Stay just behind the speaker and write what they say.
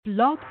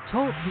Blog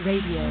Talk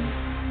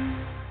Radio.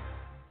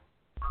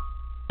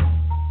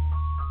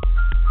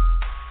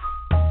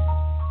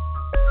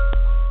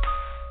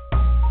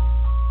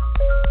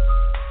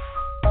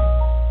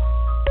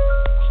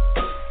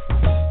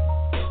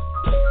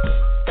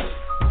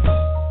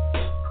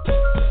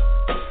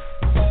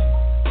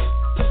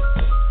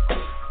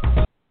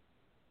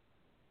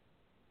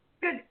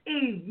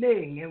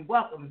 And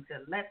welcome to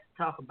Let's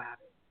Talk About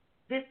It.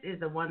 This is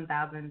the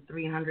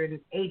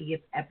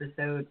 1380th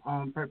episode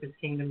on Purpose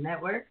Kingdom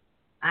Network.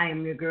 I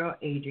am your girl,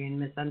 Adrienne,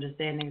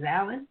 Misunderstandings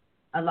Allen.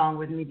 Along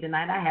with me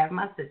tonight, I have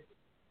my sisters.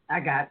 I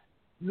got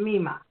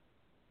Mima,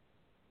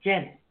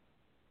 Janice,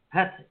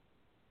 Hudson.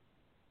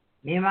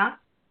 Mima?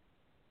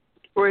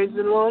 Praise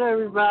the Lord,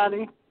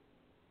 everybody.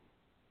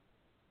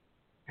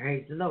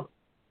 Praise the Lord.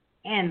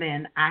 And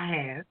then I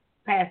have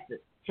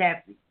Pastor,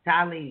 Chappie,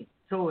 Talene,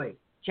 Toy,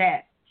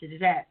 Chat.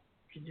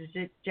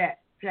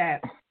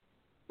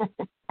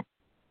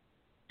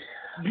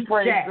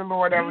 Praise the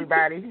Lord,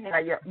 everybody. How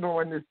you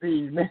doing this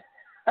evening?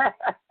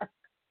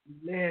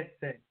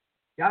 Listen,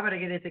 y'all better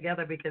get it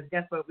together because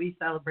guess what? We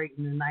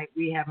celebrating tonight.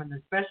 We having a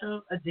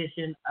special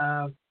edition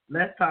of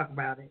Let's Talk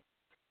About It.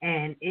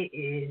 And it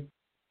is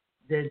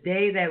the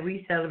day that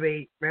we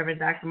celebrate Reverend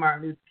Dr.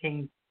 Martin Luther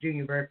King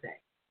Jr. birthday.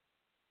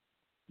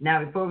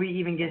 Now, before we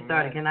even get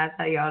started, can I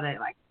tell y'all that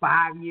like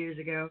 5 years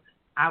ago,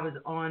 I was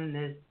on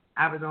a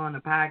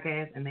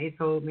podcast, and they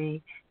told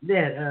me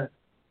that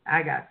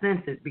I got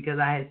censored because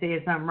I had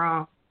said something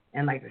wrong,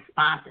 and like the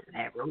sponsors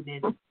had wrote in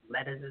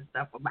letters and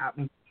stuff about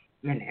me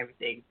and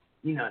everything.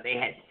 You know, they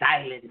had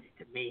silenced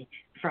me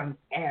from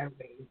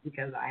airways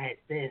because I had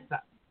said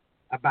something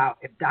about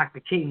if Dr.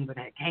 King would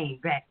have came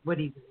back, what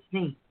he would have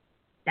seen.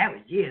 That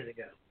was years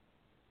ago.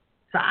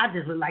 So I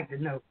just would like to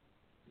know,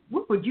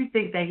 what would you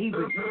think that he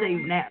would say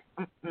now?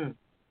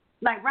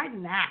 Like right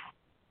now.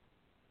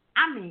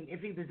 I mean,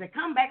 if he was to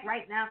come back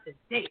right now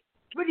today,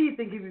 what do you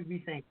think he would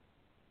be saying?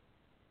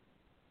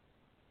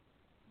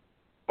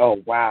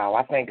 Oh, wow.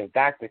 I think if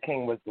Dr.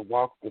 King was to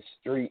walk the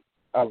street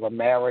of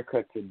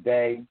America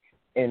today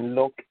and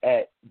look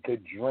at the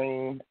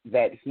dream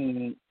that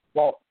he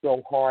fought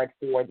so hard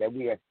for, that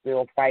we are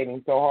still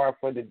fighting so hard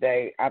for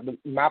today,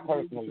 my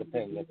personal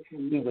opinion,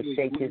 he would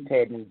shake his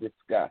head in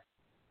disgust.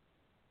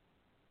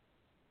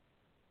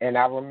 And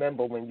I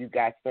remember when you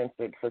got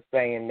censored for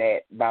saying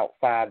that about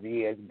 5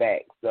 years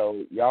back.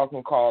 So y'all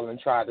can call and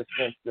try to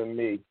censor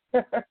me.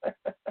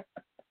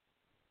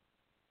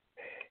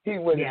 He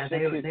would have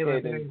shook his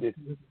head in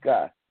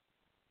disgust.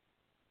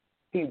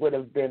 He would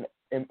have been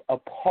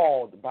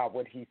appalled by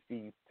what he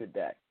sees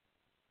today.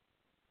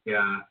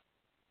 Yeah.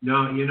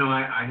 No, you know,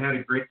 I had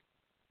a great...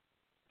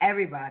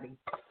 Everybody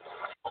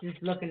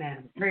just looking at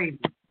him crazy.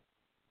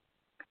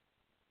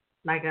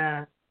 Like,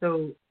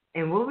 so,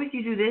 and what would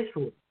you do this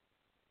for?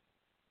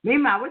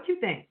 Mima, what you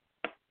think?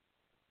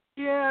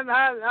 Yeah,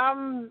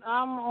 I'm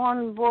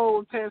on board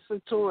with Pastor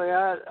Toy.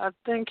 I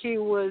think he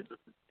would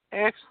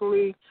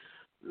actually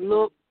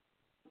look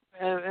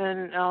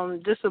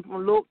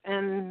look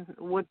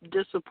with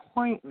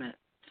disappointment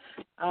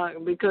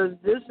because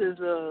this is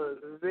a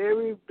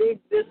very big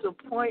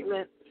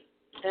disappointment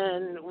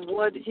in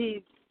what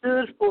he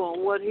stood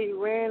for, what he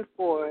ran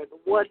for,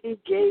 what he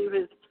gave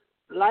his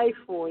life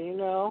for, you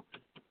know,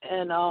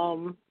 and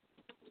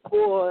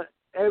for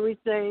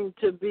everything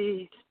to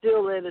be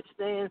still at a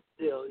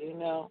standstill, you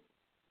know.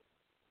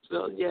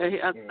 So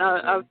yeah,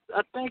 I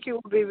think he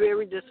would be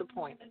very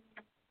disappointed.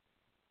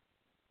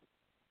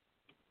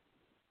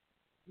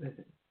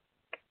 Listen,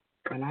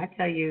 when I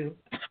tell you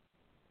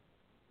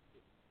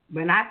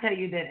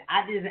that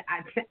I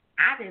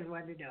just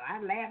wanted to know,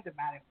 I laughed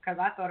about it because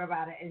I thought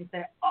about it and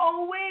said,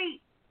 oh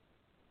wait,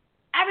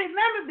 I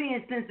remember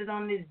being censored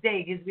on this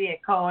day because we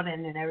had called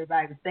in and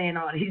everybody was saying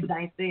all these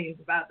nice things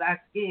about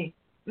Dr. King.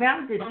 Man, I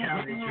was just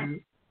telling the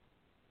truth.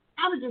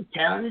 I was just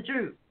telling the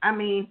truth. I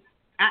mean,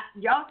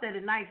 y'all said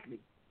it nicely.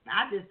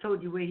 I just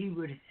told you what he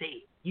would have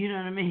said. You know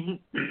what I mean?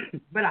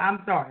 But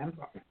I'm sorry.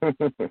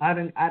 I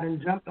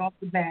done jumped off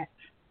the bat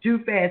too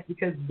fast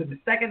because the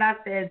second I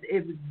said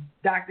it was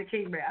Dr.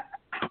 King,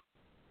 I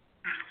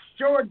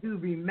sure do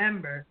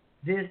remember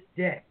this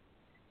day.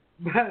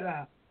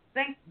 But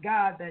thank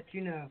God that,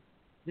 you know,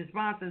 the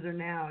sponsors are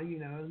now, you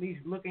know, at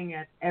least looking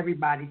at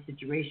everybody's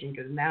situation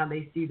because now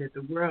they see that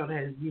the world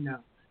has, you know,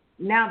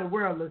 now the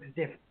world looks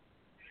different.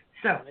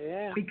 So,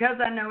 because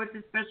I know it's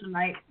a special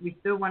night, we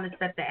still want to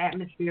set the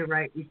atmosphere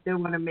right. We still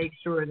want to make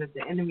sure that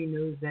the enemy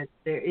knows that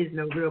there is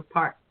no real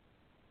part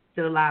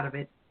to a lot of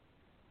it.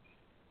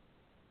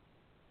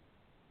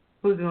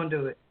 Who's going to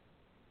do it?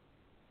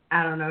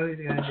 I don't know who's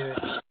going to do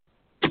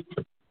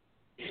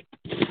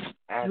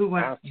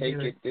it. I'll take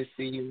it this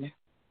evening.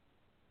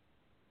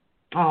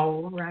 Oh,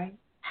 all right.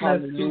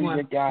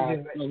 Hallelujah,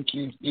 God. Thank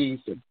you,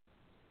 Jesus.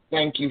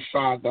 Thank you,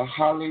 Father.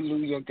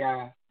 Hallelujah,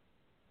 God.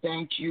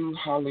 Thank you.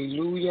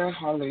 Hallelujah,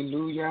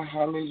 hallelujah,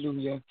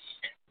 hallelujah.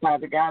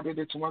 Father God, it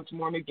is once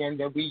more again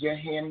that we, your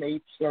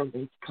handmaid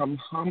servants, come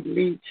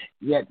humbly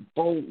yet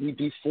boldly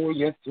before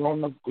your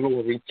throne of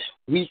glory.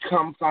 We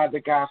come,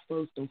 Father God,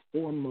 first and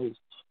foremost,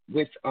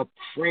 with a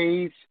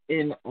praise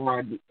in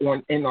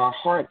our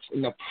hearts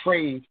and a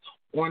praise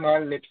on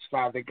our lips,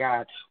 Father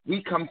God.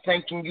 We come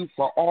thanking you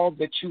for all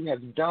that you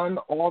have done,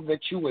 all that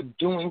you are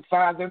doing,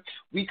 Father.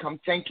 We come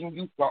thanking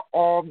you for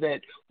all that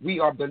we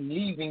are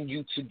believing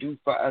you to do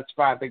for us,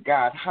 Father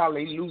God.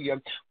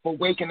 Hallelujah. For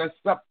waking us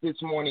up this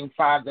morning,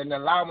 Father, and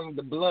allowing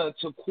the blood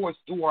to course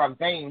through our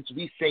veins.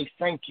 We say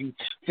thank you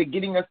for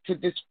getting us to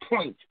this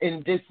point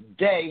in this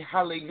day.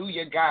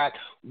 Hallelujah, God.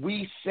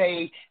 We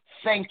say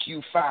thank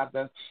you,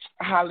 Father.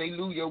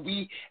 Hallelujah.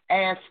 We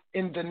ask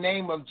in the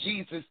name of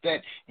Jesus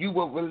that you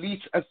will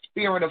release a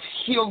spirit of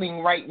healing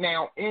right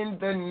now in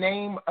the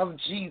name of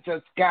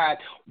Jesus, God.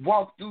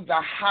 Walk through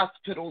the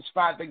hospitals,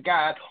 Father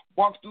God.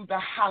 Walk through the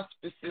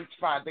hospices,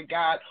 Father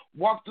God.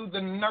 Walk through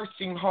the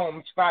nursing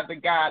homes, Father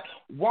God.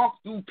 Walk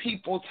through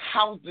people's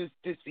houses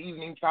this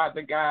evening,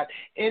 Father God,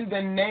 in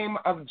the name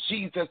of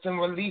Jesus, and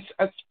release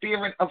a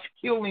spirit of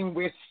healing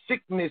where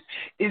sickness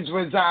is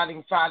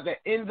residing, Father.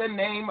 In the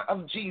name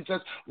of Jesus,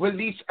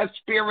 release a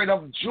spirit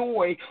of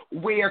joy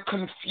where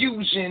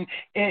confusion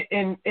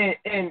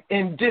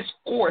and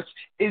discourse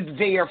is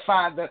there,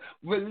 Father.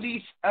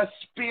 Release a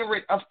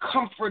spirit of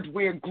comfort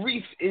where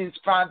grief is,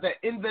 Father,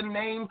 in the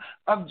name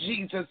of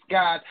Jesus,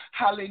 God.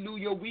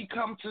 Hallelujah. We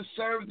come to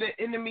serve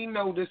the enemy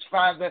notice,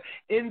 Father.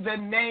 In the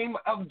name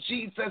of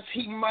Jesus,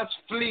 he must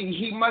flee.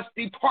 He must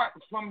depart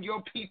from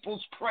your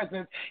people's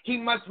presence. He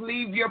must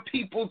leave your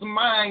people's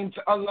minds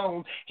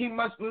alone. He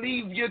must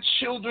leave your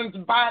children's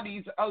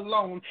bodies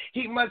alone.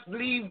 He must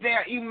leave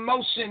their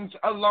emotions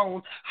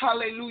alone.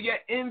 Hallelujah.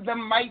 In the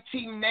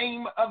mighty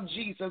name of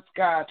Jesus,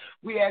 God,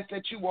 we ask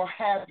that you will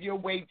have your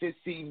way this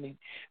evening,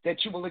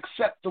 that you will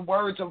accept the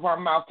words of our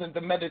mouth and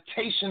the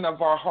meditation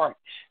of our heart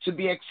to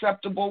be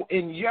acceptable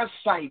in your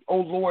sight, O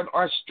Lord,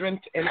 our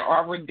strength and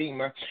our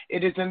Redeemer.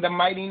 It is in the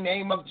mighty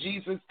name of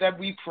Jesus that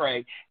we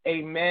pray.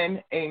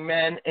 Amen,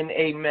 amen, and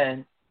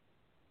amen.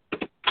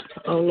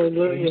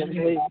 Hallelujah.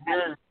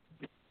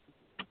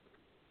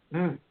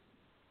 Amen.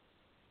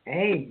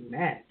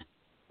 Amen.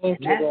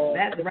 Thank you,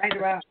 That's right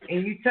around,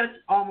 and you touched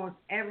almost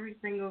every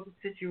single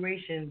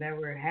situation that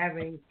we're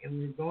having and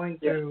we're going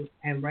through,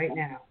 and right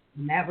now,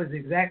 and that was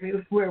exactly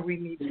where we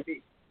need to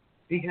be.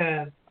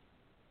 Because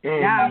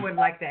now I would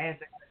like to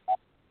ask,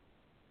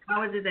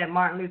 how is it that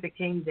Martin Luther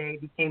King Day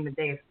became a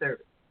day of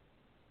service?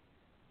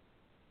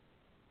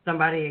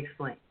 Somebody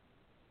explain.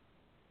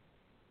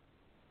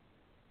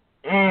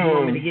 You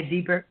want me to get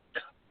deeper?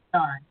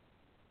 Sorry.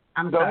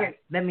 I'm sorry.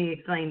 Let me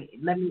explain.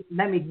 Let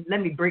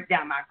me break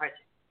down my question.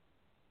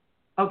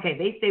 Okay,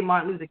 they say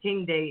Martin Luther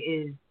King Day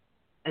is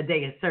a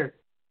day of service.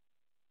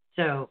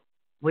 So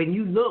when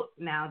you look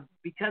now,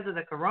 because of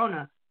the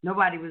corona,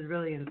 nobody was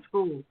really in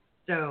school.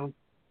 So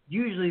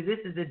usually this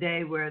is a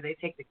day where they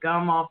take the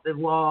gum off the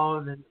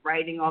walls and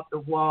writing off the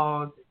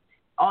walls.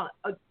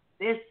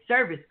 There's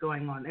service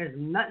going on. There's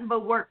nothing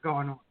but work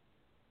going on.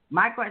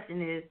 My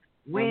question is,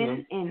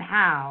 when and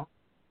how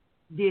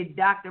did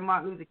Dr.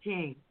 Martin Luther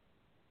King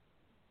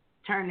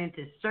turn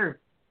into service?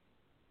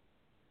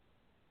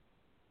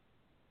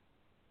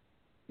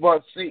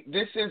 Well, see,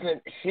 this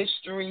isn't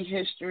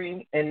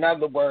history. In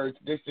other words,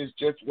 this is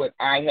just what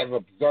I have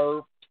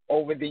observed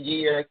over the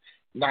years,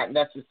 not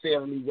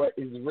necessarily what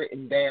is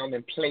written down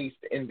and placed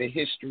in the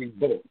history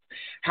books.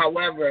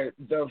 However,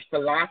 the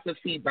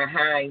philosophy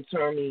behind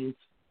turning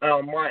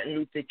Martin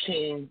Luther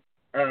King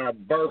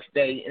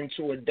birthday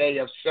into a day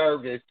of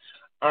service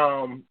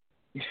was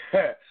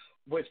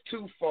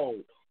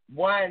twofold.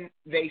 One,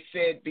 they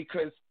said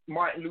because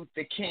Martin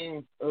Luther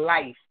King's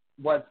life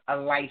was a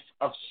life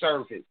of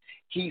service.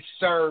 He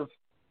served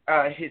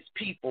his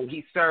people.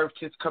 He served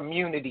his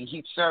community.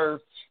 He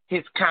served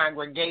his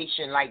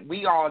congregation. Like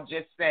we all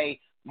just say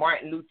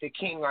Martin Luther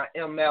King or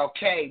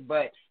MLK,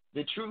 but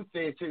the truth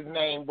is his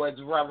name was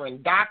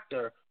Reverend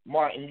Dr.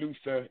 Martin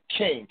Luther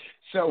King.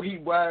 So he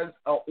was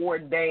an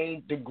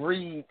ordained,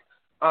 degreed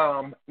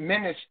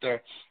minister.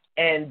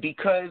 And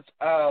because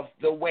of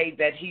the way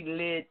that he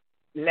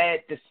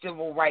led the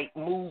civil rights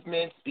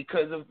movements,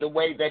 because of the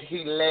way that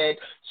he led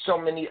so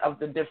many of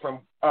the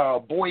different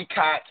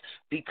boycotts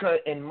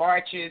and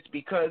marches,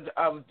 because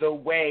of the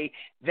way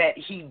that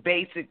he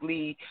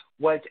basically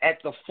was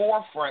at the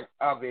forefront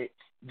of it,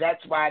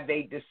 that's why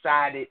they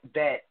decided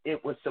that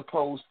it was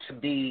supposed to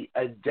be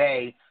a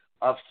day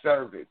of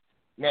service.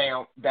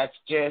 Now, that's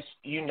just,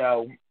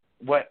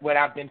 what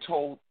I've been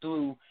told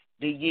through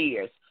the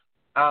years.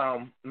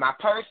 My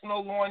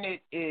personal on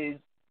it is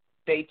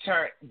they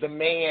turned the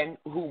man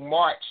who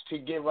marched to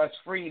give us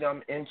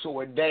freedom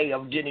into a day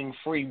of getting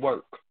free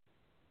work.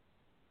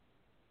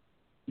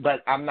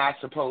 But I'm not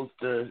supposed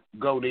to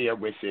go there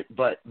with it,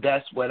 but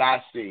that's what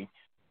I see.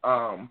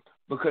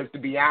 Because to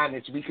be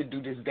honest, we could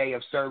do this day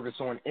of service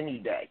on any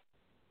day.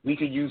 We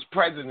could use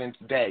President's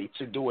Day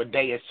to do a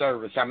day of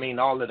service. I mean,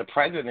 all of the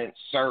presidents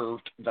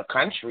served the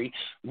country.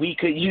 We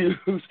could use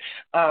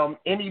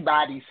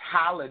anybody's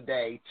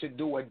holiday to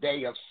do a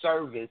day of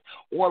service.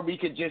 Or we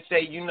could just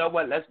say, you know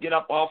what, let's get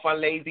up off our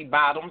lazy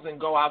bottoms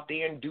and go out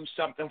there and do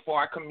something for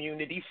our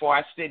community, for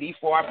our city,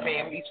 for our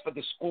families, for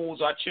the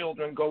schools our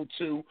children go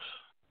to.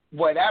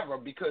 whatever,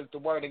 because the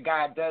Word of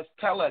God does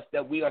tell us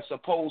that we are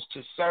supposed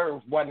to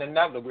serve one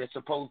another. We're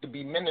supposed to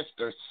be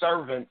ministers,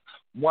 servants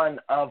one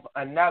of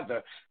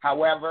another.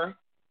 However,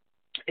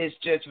 it's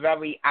just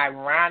very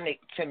ironic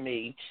to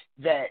me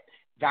that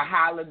the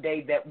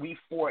holiday that we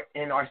fought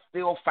and are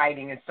still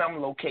fighting in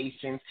some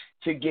locations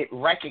to get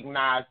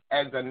recognized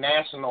as a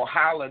national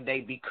holiday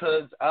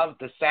because of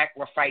the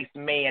sacrifice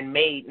man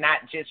made, not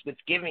just with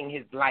giving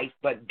his life,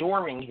 but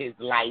during his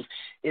life,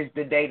 is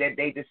the day that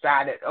they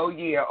decided, oh,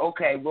 yeah,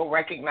 okay, we'll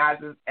recognize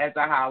it as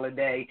a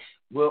holiday.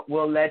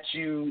 We'll let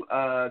you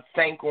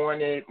think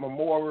on it,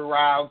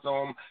 memorialize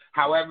them,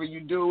 however you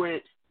do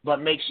it,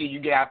 but make sure you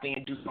get out there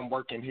and do some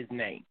work in his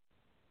name.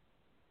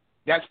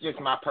 That's just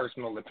my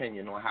personal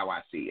opinion on how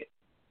I see it.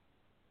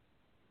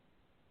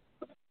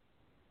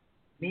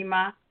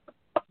 Mima,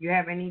 you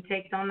have any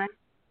takes on that?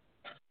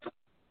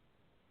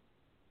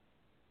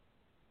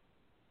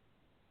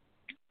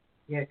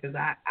 Yeah, because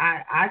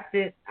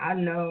I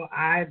know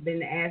I've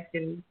been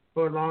asking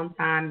for a long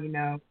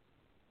time,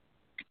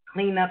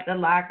 clean up the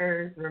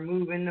lockers,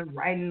 removing the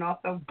writing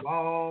off the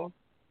wall,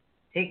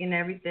 taking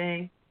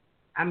everything.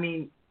 I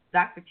mean,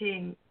 Dr.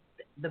 King,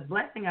 the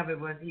blessing of it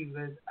was he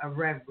was a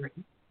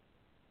reverend.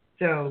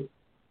 So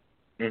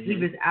he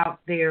was out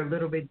there a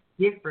little bit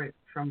different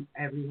from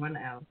everyone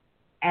else.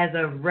 As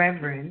a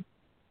reverend,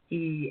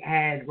 he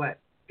had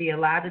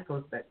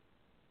theological studies,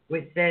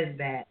 which says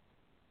that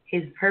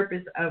his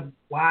purpose of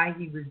why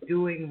he was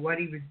doing what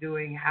he was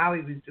doing, how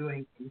he was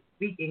doing, and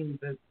speaking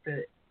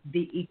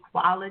the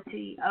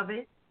equality of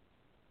it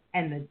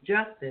and the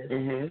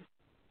justice.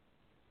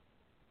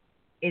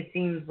 It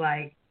seems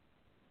like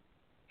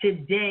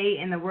today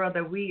in the world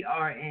that we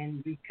are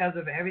in, because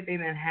of everything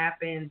that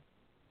happened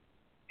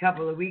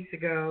couple of weeks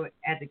ago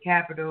at the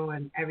Capitol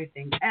and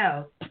everything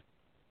else,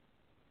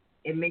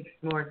 it makes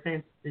more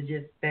sense to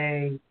just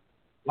say,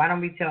 why don't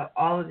we tell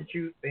all of the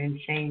truth and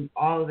shame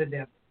all of the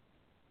devil?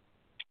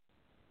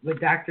 What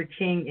Dr.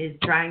 King is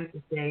trying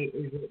to say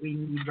is what we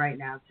need right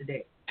now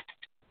today.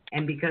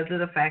 And because of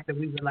the fact that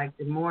we would like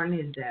to mourn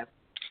his death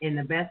in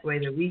the best way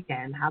that we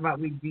can, how about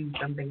we do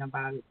something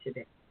about it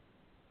today?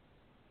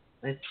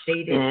 Let's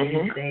state it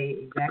and say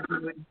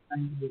exactly what he's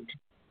trying to do.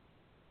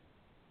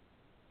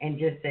 And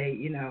just say,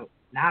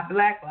 not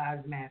Black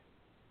Lives Matter,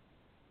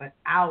 but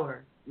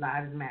our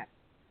lives matter.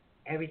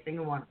 Every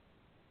single one of them.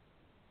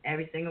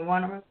 Every single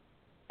one of them.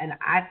 And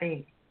I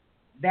think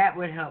that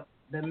would help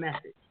the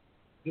message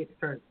get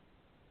further.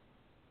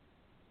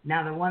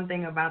 Now, the one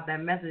thing about that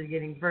message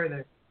getting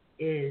further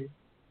is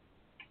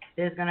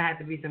there's going to have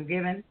to be some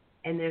giving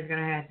and there's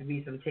going to have to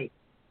be some take.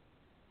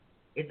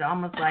 It's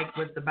almost like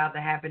what's about to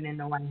happen in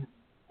the White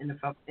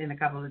House in a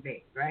couple of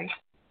days, right?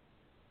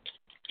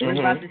 We're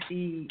about to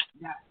see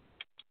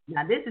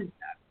now. This is.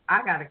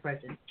 I got a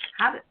question.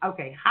 How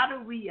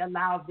do we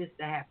allow this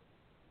to happen?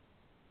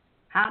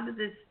 How does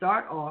this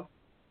start off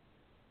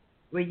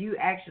where you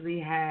actually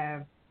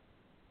have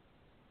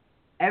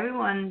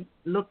everyone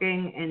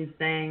looking and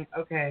saying,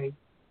 okay,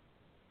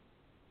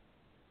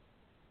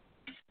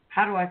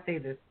 how do I say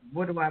this?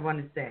 What do I want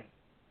to say?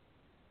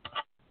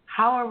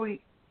 How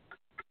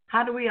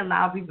do we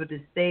allow people to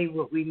say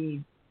what we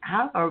need?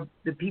 How are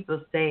the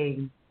people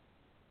saying?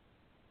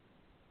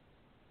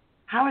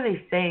 How are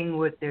they saying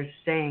what they're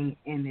saying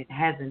and it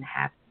hasn't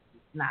happened?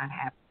 It's not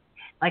happening.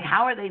 Like,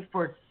 how are they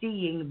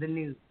foreseeing the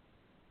news?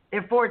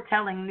 They're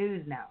foretelling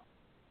news now.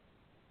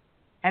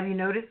 Have you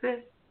noticed this?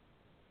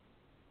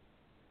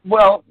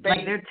 Well,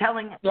 they're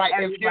telling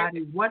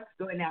everybody what's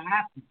going to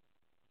happen.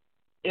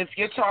 If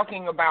you're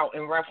talking about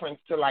in reference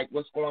to like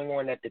what's going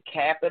on at the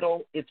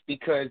Capitol, it's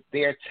because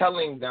they're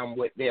telling them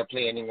what they're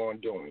planning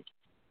on doing.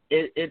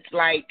 It's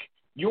like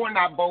you and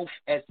I both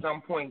at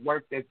some point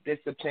worked as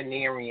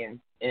disciplinarians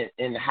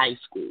in high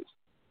school.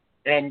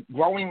 And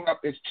growing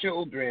up as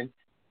children,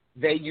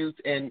 they use,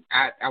 and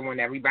I want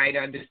everybody to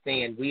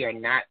understand, we are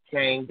not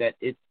saying that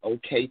it's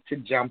okay to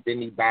jump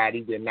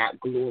anybody. We're not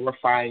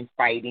glorifying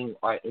fighting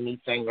or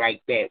anything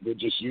like that. We're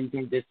just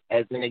using this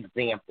as an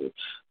example.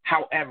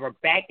 However,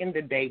 back in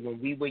the day when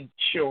we were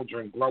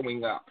children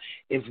growing up,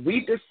 if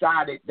we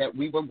decided that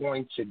we were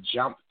going to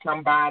jump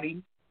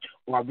somebody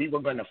or we were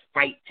going to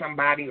fight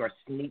somebody or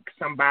sneak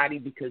somebody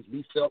because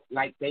we felt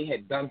like they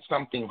had done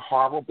something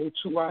horrible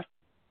to us,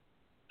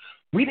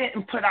 we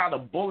didn't put out a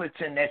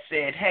bulletin that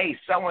said, hey,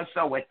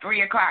 so-and-so at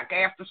 3 o'clock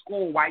after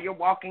school while you're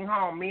walking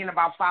home, me and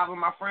about 5 of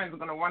my friends are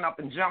going to run up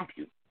and jump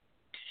you.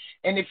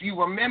 And if you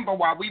remember,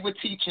 while we were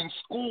teaching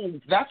school,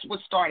 that's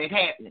what started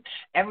happening.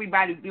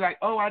 Everybody would be like,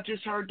 oh, I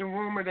just heard the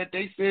rumor that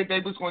they said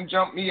they was going to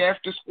jump me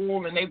after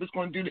school and they was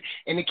going to do that.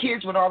 And the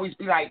kids would always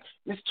be like,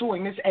 Miss Toy,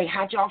 Miss A,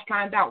 how'd y'all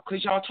find out?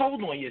 Because y'all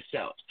told on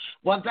yourselves.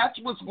 Well, that's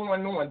what's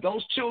going on.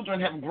 Those children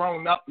have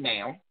grown up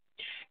now,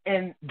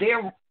 and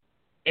they're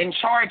in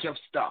charge of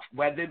stuff,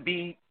 whether it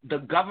be the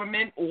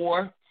government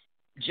or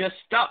just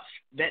stuff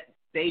that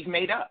they've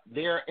made up.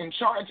 They're in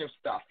charge of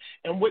stuff.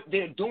 And what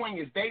they're doing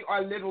is they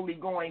are literally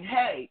going,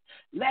 hey,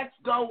 let's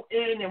go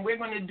in and we're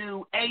going to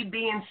do A,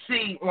 B, and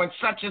C on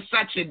such and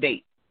such a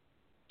date.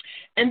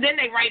 And then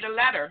they write a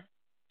letter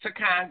to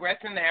Congress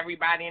and to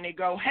everybody, and they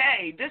go,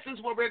 hey, this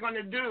is what we're going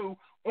to do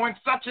on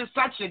such and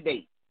such a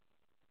date.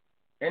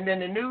 And then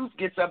the news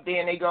gets up there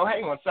and they go,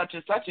 hey, on such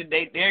and such a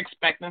date, they're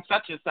expecting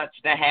such and such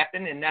to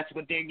happen, and that's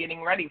what they're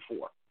getting ready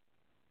for.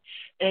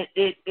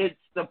 It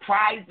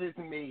surprises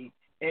me,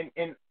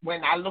 and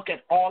when I look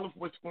at all of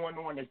what's going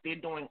on, is they're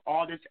doing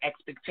all this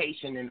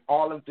expectation and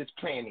all of this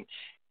planning.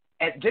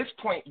 At this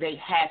point, they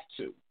have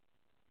to,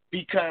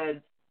 because,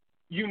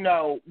 you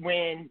know,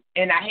 when,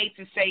 and I hate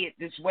to say it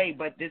this way,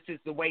 but this is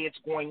the way it's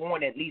going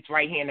on, at least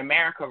right here in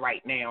America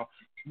right now.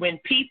 When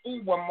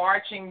people were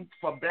marching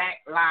for Black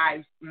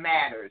Lives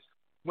Matters,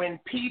 when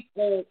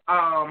people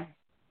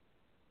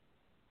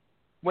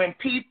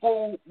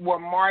were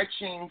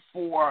marching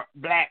for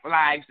Black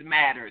Lives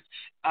Matters,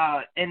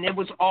 and it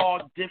was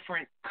all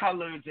different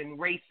colors and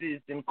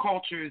races and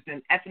cultures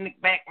and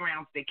ethnic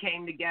backgrounds that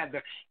came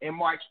together and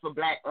marched for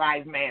Black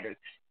Lives Matters.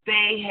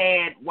 They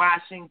had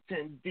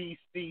Washington,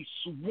 D.C.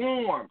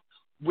 swarmed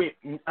with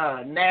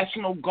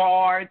National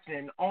Guards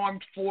and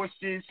armed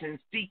forces and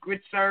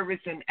Secret Service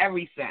and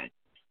everything.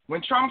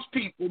 When Trump's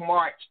people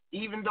marched,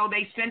 even though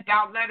they sent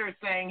out letters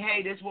saying,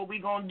 hey, this is what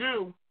we're going to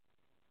do,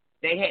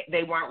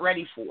 they weren't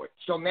ready for it.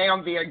 So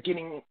now they're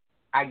getting,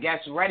 I guess,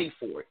 ready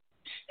for it.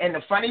 And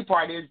the funny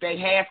part is they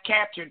have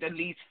captured at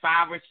least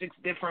 5 or 6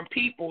 different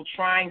people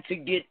trying to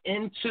get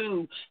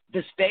into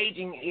the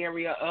staging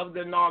area of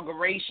the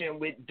inauguration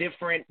with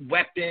different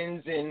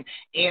weapons and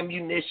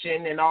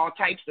ammunition and all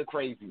types of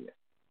craziness.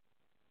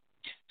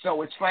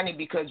 So it's funny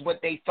because what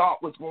they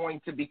thought was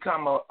going to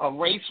become a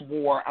race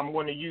war, I'm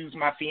going to use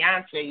my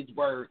fiance's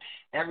word,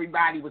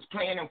 everybody was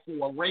planning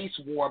for a race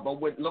war,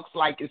 but what looks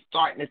like is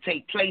starting to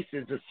take place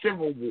is a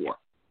civil war.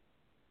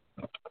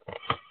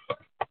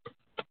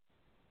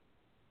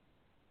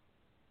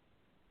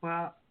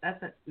 Well,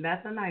 that's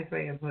a nice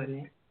way of putting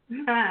it.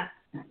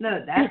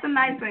 No, that's a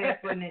nice way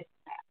of putting it.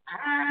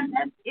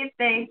 That's if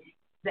they,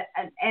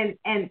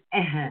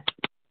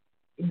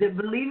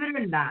 believe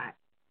it or not,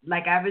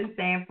 like I've been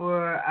saying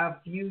for a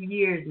few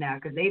years now,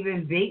 because they've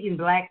been baiting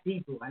black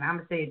people, and I'm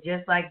going to say it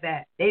just like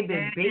that. They've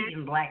been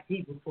baiting black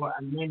people for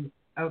a minute,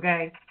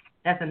 okay?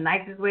 That's the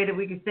nicest way that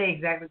we can say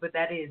exactly what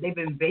that is. They've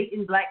been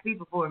baiting black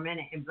people for a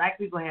minute, and black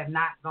people have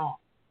not gone.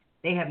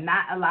 They have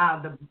not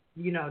allowed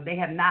they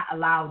have not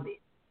allowed it.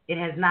 It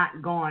has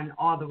not gone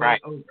all the way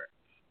over.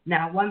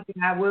 Now, one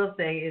thing I will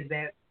say is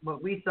that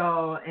what we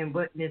saw and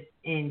witnessed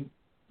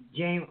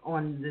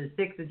on the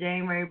 6th of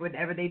January,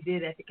 whatever they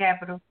did at the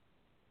Capitol,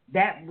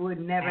 that would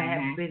never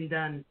have been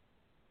done.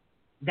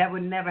 That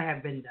would never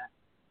have been done.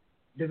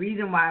 The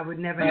reason why it would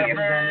never have been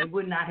done, it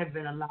would not have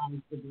been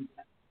allowed to be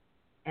done.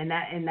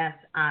 And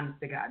that's honest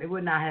to God. It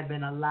would not have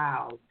been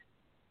allowed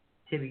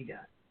to be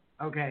done.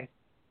 Okay.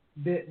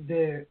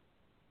 The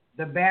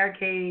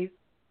barricades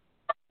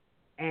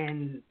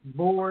and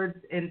boards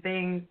and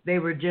things, they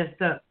were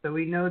just up. So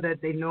we know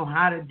that they know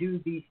how to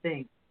do these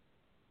things.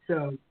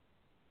 So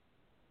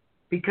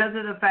because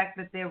of the fact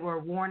that there were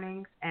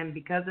warnings and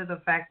because of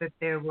the fact that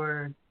there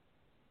were,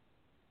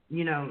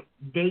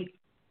 dates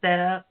set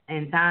up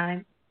and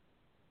time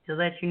to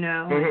let you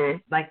know,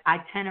 like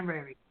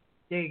itinerary.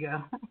 There you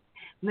go.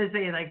 Let's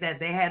say it like that.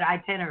 They had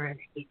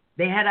itinerary.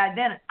 They had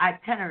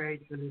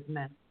itineraries for this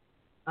mess.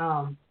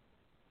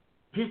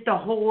 Just the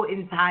whole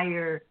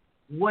entire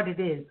what it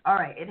is. All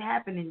right, it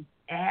happened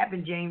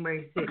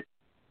January 6th,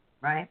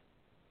 right?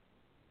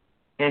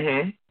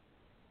 Mhm.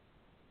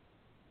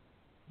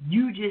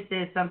 You just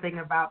said something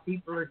about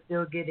people are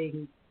still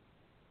getting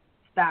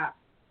stopped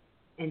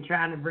and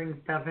trying to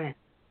bring stuff in,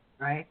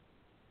 right?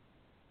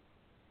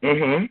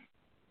 Mhm.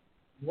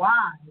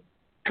 Why?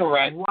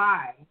 Correct.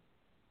 Why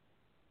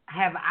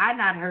have I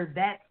not heard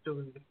that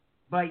story?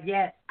 But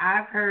yet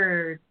I've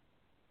heard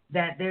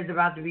that there's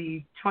about to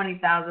be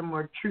 20,000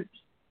 more troops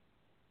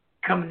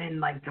coming in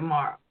like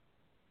tomorrow.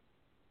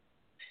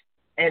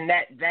 And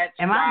that's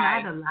Am why,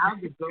 I not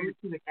allowed to go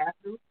to the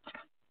Capitol?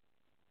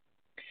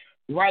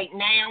 Right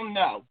now,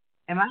 no.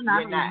 Am I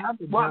not You're allowed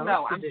to go? Well,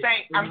 no, to I'm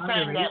the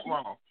saying that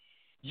wrong.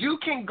 You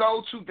can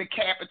go to the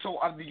capital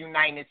of the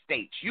United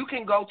States. You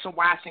can go to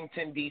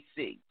Washington,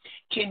 D.C.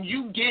 Can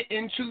you get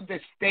into the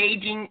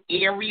staging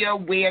area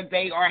where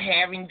they are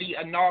having the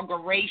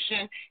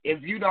inauguration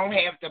if you don't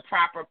have the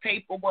proper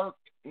paperwork?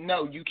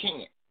 No, you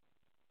can't.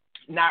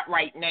 Not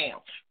right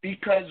now.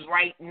 Because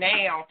right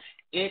now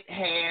it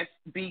has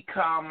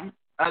become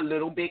a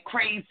little bit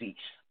crazy.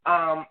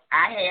 I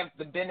have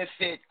the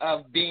benefit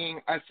of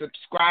being a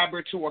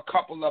subscriber to a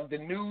couple of the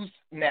news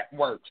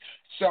networks.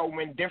 So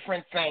when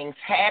different things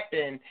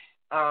happen,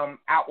 I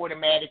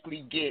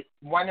automatically get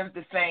one of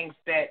the things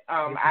that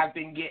I've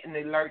been getting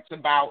alerts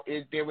about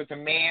is there was a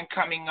man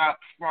coming up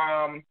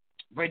from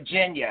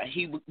Virginia.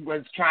 He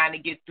was trying to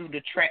get through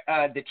the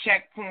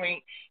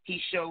checkpoint.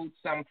 He showed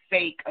some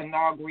fake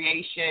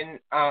inauguration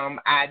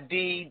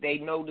ID. They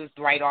noticed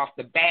right off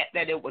the bat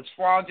that it was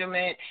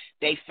fraudulent.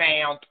 They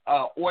found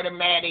an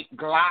automatic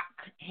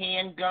Glock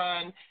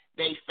handgun.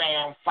 They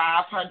found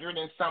 500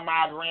 and some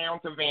odd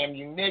rounds of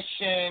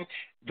ammunition.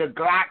 the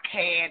Glock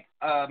had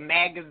a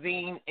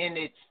magazine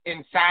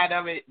inside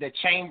of it, the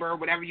chamber,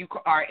 whatever you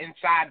call, or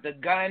inside the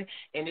gun,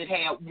 and it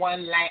had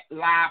one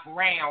live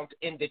round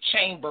in the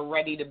chamber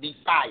ready to be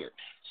fired.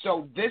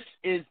 So this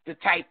is the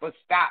type of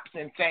stops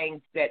and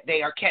things that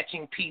they are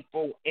catching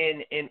people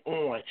in and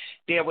on.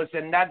 There was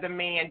another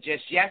man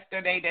just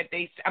yesterday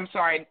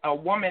a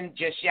woman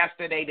just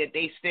yesterday that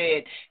they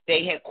said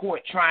they had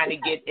caught trying to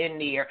get in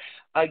there.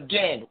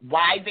 Again,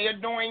 why they're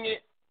doing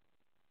it?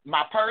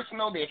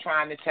 They're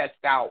trying to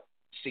test out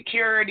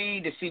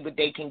security to see what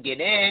they can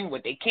get in,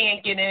 what they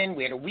can't get in,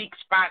 where the weak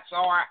spots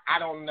are. I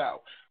don't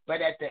know.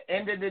 But at the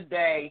end of the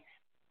day,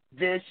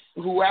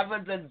 whoever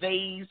the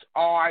theys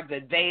are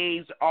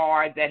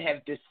that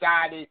have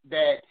decided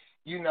that,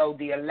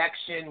 the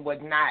election was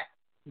not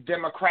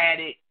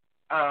democratic,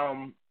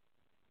 they're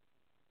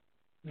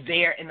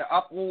in the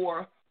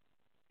uproar.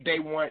 They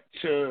want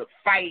to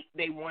fight.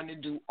 They want to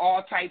do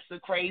all types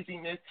of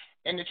craziness.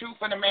 And the truth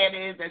of the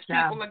matter is, as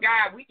people of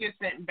God, we just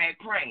sitting back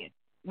praying.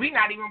 We're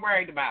not even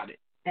worried about it.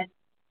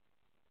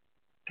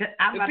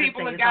 The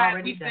people of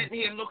God, we sitting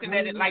here looking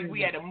at it like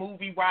we at a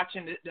movie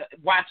watching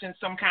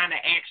some kind of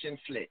action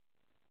flick.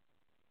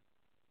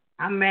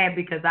 I'm mad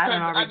because I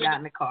done already got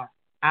in the car.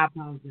 I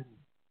apologize.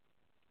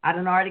 I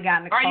done already got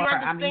in the car.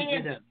 I'm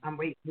eating it up. I'm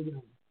waiting for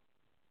you.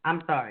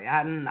 I'm sorry.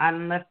 I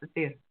done left the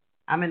theater.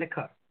 I'm in the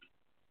car.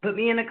 Put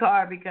me in the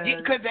car because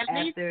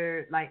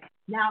after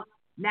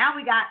now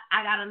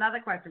I got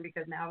another question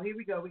because now here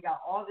we go. We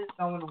got all this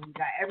going on. We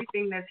got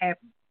everything that's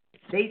happening.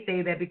 They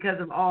say that because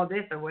of all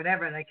this or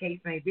whatever the case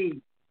may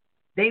be,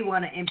 they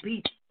want to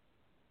impeach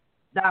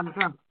Donald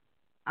Trump.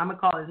 I'm going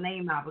to call his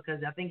name out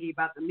because I think he's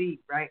about to leave,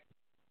 right?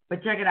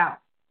 But check it out.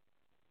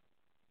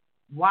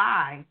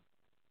 Why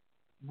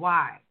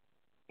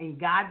in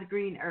God's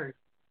green earth,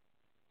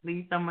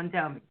 please someone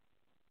tell me,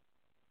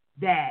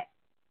 that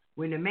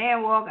when the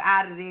man walk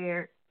out of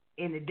there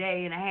in a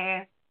day and a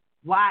half,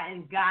 why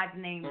in God's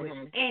name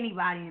would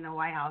anybody in the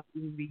White House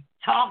even be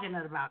talking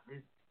about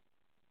this?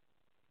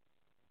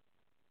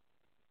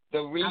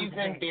 The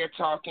reason they're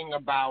talking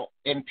about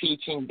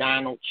impeaching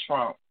Donald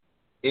Trump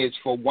is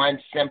for one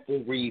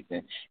simple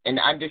reason. And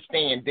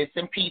understand, this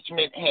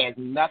impeachment has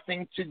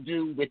nothing to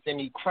do with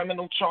any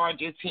criminal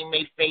charges he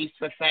may face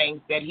for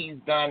things that he's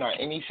done or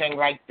anything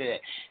like that.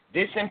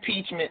 This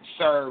impeachment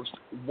serves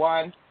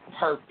one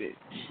purpose.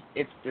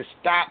 It's to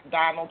stop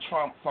Donald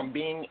Trump from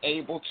being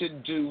able to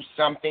do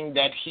something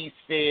that he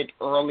said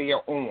earlier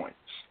on.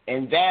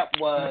 And that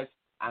was,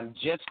 I'm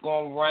just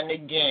going to run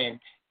again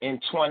in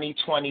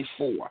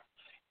 2024.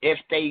 If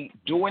they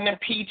do an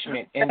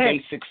impeachment and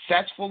they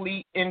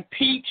successfully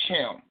impeach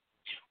him,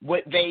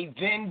 what they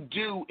then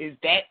do is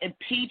that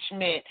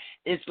impeachment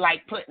is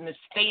like putting a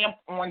stamp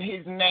on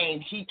his name.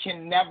 He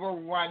can never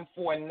run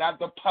for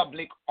another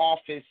public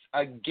office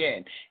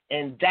again.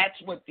 And that's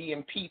what the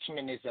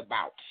impeachment is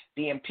about.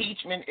 The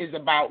impeachment is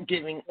about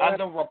giving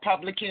other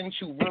Republicans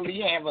who really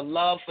have a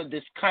love for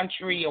this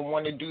country and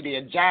want to do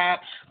their job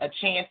a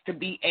chance to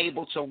be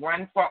able to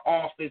run for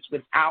office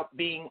without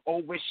being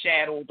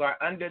overshadowed or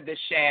under the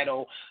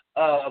shadow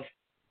of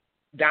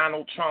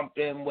Donald Trump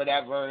and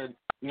whatever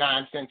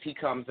nonsense he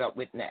comes up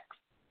with next.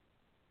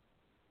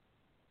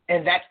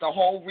 And that's the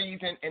whole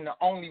reason and the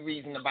only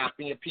reason about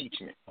the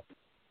impeachment.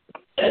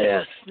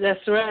 Yes, that's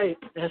right.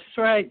 That's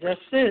right.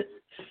 That's it.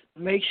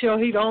 Make sure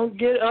he don't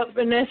get up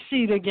in that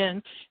seat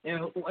again.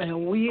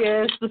 And we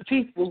as the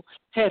people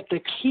have to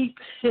keep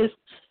his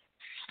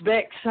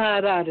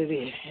backside out of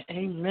there.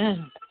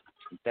 Amen.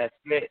 That's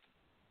it.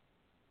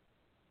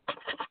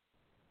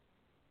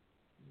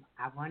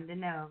 I wanted to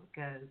know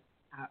because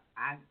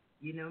I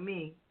you know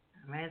me,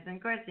 I'm asking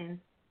questions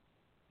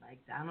like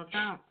Donald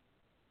Trump.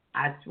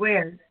 I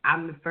swear,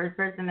 I'm the first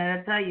person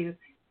that'll tell you,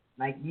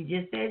 like you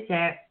just said,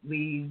 Chap.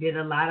 We did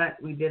a lot of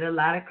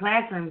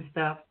classroom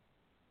stuff,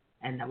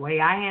 and the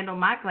way I handled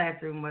my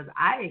classroom was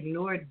I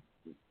ignored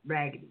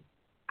raggedy,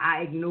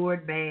 I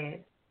ignored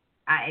bad,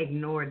 I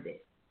ignored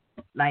it.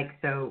 Like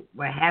so,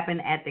 what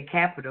happened at the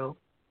Capitol,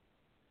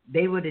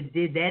 they would have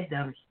did that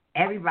dumb.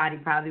 Everybody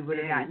probably would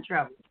have got in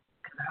trouble.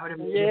 I would have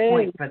made a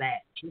point for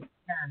that.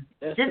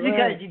 Just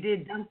because you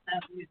did dumb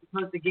stuff, you're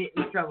supposed to get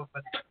in trouble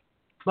for that.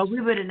 But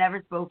we would have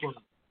never spoken on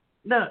it.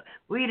 Look,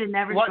 we'd have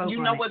never spoken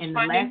you know on what's it. And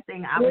funny? the last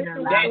thing I would have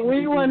allowed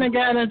we wouldn't have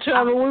gotten in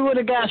trouble. We would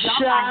have got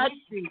shot,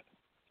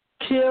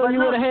 killed. You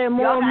would have had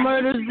more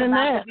murders than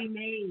that.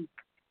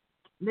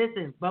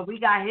 Listen, but we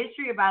got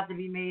history about to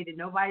be made, and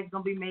nobody's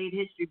going to be made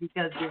history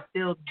because we're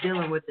still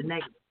dealing with the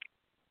negative.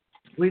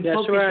 We've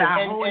focused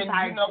our whole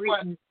entire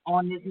treatment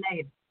on this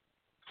negative.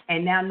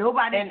 And now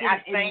nobody can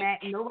get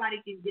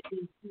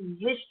to see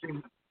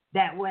history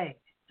that way.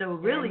 So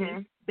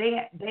really,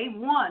 they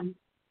won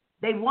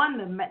the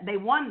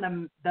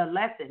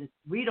lesson.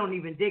 We don't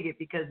even dig it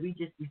because we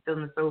just be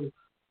feeling so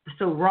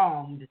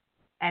wronged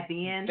at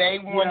the end. They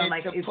wanted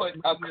to put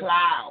a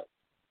cloud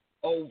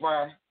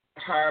over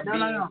her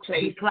being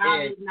placed. The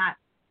cloud is not.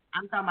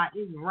 I'm talking about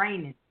it's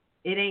raining.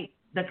 It ain't.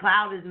 The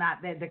cloud is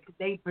not there.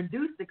 They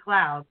produced the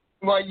cloud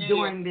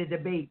during the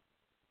debate.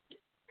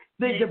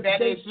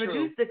 They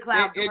produced the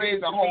cloud it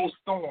is a whole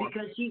storm.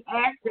 Because she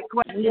asked the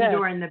question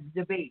during the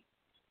debate.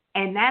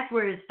 And that's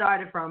where it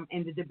started from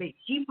in the debate.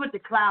 She put the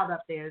cloud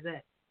up there.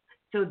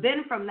 So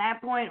then from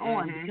that point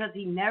on, because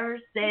he never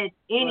said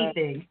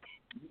anything,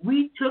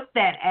 we took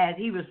that as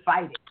he was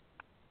fighting.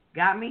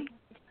 Got me?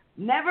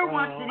 Never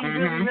once did he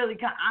really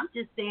come. I'm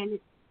just saying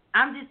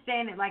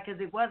it like,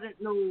 because it wasn't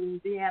no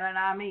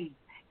Vietnamese.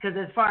 Because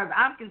as far as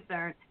I'm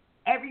concerned,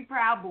 every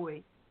Proud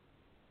Boy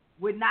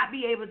would not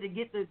be able to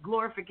get the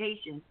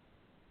glorification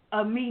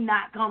of me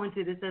not coming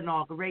to this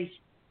inauguration.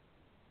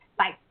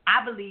 Like,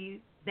 I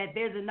believe that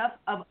there's enough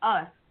of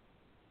us.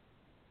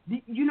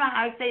 You know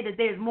how I say that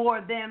there's more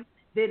of them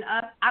than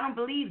us? I don't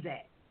believe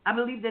that. I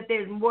believe that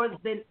there's more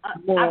than us.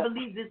 I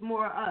believe there's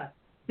more of us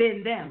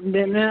than them.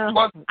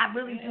 I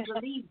really do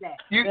believe that.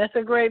 That's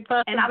a great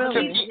possibility. And I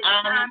believe it's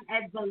time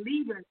as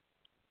believers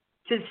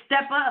to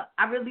step up.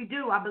 I really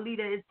do. I believe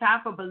that it's time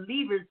for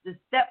believers to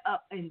step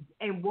up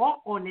and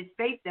walk on this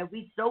faith that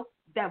we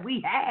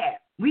have.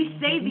 We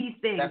say these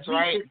things. That's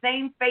right. The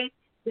same faith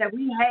that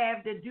we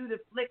have to do the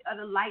flick of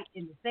the light,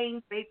 and the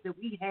same faith that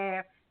we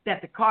have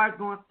that the car's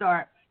going to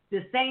start,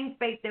 the same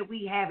faith that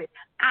we have it.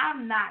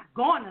 I'm not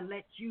going to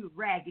let you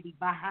raggedy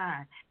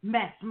behind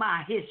mess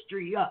my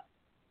history up.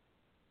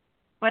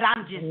 But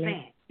I'm just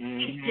saying,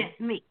 it's just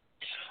me.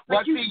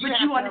 But you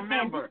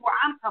understand where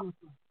I'm coming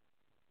from.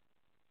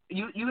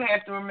 You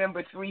have to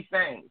remember three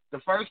things. The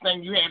first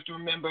thing you have to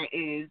remember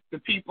is the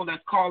people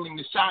that's calling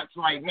the shots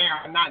right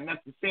now are not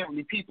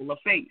necessarily people of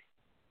faith.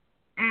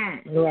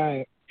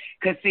 Right.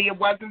 Because, see, it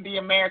wasn't the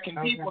American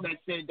people that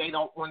said they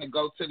don't want to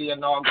go to the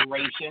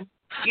inauguration.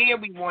 Yeah,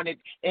 we wanted,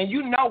 and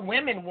you know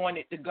women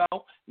wanted to go.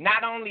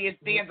 Not only is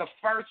there the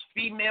first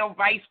female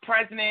vice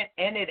president,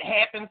 and it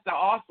happens to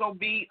also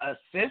be a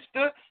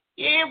sister,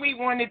 yeah, we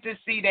wanted to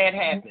see that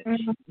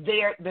happen.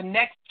 The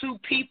next two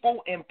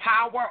people in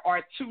power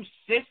are two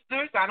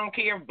sisters. I don't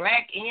care if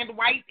black and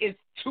white. It's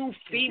two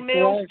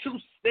females, two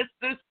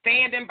sisters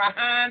standing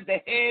behind the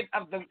head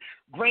of the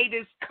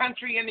greatest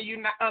country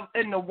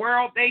in the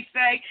world, they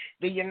say.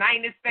 The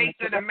United States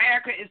of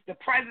America is the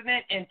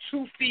president and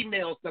two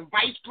females, the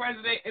vice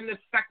president and the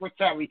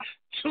secretary.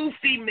 Two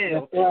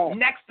females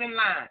next in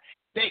line.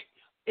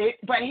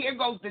 But here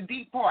goes the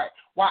deep part.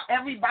 While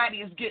everybody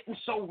is getting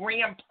so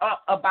ramped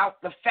up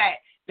about the fact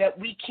that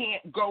we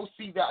can't go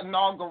see the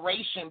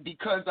inauguration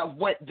because of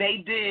what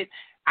they did,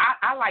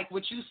 I like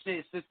what you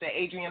said, Sister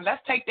Adrienne.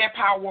 Let's take that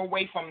power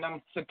away from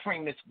them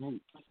supremacist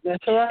groups.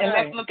 That's right. And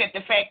let's look at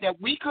the fact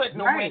that we couldn't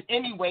have went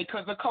anyway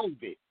because of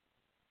COVID.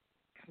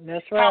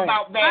 That's right. How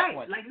about that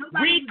one? Like,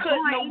 we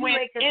couldn't have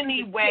went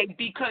anyway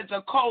because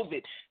of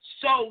COVID.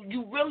 So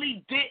you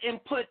really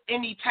didn't put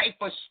any type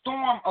of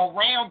storm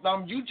around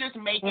them. You just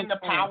making the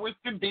powers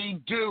to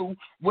be do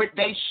what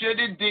they should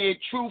have did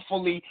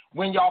truthfully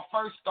when y'all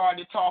first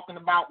started talking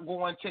about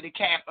going to the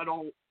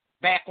Capitol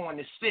back on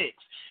the 6th.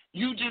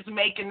 You just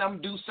making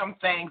them do some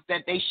things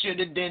that they should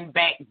have done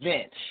back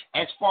then.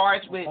 As far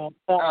as with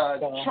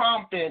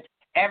Trump and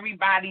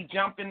everybody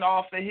jumping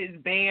off of his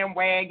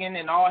bandwagon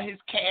and all his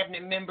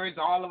cabinet members,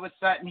 all of a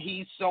sudden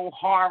he's so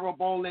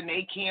horrible and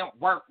they can't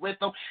work with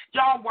him.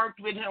 Y'all worked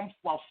with him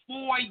for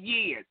 4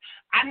 years.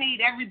 I need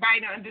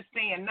everybody to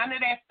understand none of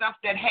that stuff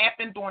that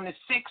happened on the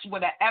 6th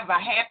would have ever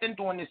happened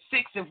on the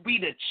 6th if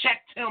we'd have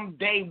checked him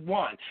day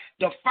one.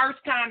 The first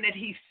time that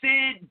he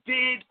said,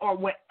 did, or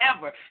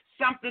whatever,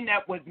 something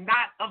that was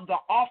not of the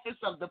office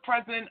of the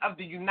President of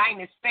the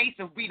United States,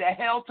 if we'd have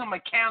held him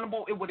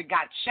accountable, it would have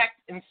got checked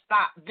and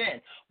stopped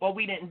then. But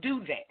we didn't do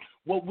that.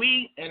 What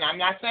we, and I'm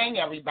not saying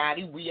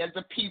everybody, we as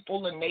a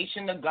people, a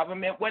nation, a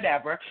government,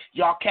 whatever,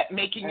 y'all kept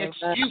making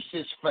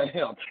excuses for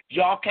him.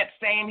 Y'all kept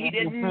saying he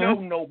didn't know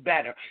no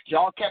better.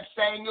 Y'all kept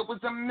saying it was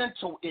a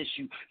mental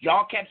issue.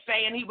 Y'all kept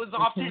saying he was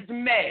off his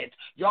meds.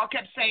 Y'all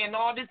kept saying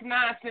all this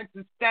nonsense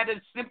instead of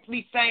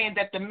simply saying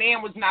that the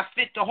man was not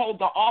fit to hold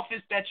the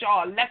office that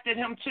y'all elected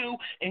him to,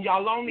 and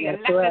y'all only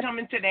elected him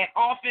into that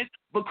office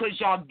because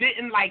y'all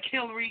didn't like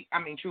Hillary. I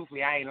mean,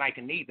 truthfully, I ain't like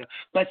her neither.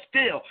 But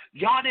still,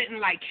 y'all didn't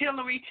like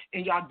Hillary,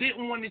 and y'all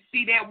didn't want to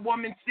see that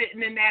woman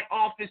sitting in that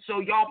office, so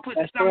y'all put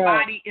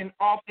somebody in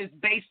office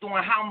based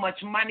on how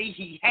much money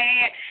he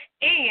had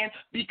and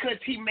because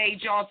he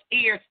made y'all's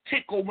ears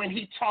tickle when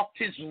he talked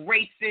his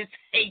racist,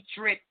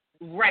 hatred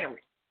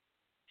rhetoric.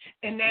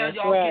 And now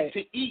y'all get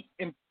to eat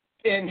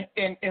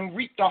and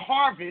reap the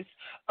harvest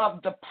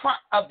of the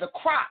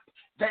crop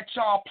that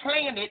y'all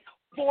planted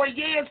 4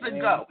 years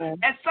ago.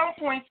 At some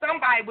point,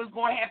 somebody was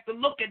going to have to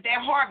look at that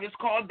harvest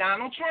called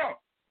Donald Trump.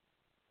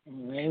 So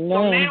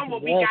now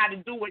what we got to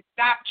do is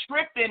stop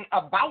tripping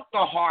about the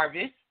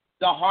harvest.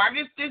 The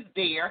harvest is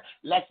there.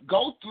 Let's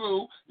go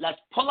through. Let's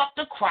pull up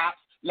the crops.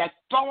 Let's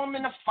throw them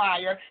in the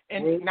fire.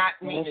 And not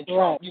meaning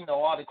Trump, you know,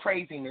 all the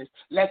craziness.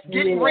 Let's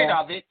get rid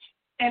of it.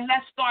 And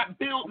let's start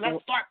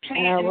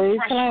planting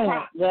fresh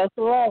crops. That's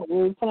right.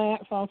 We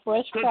plant from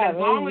fresh crops. Because as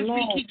long as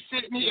we keep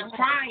sitting here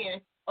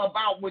crying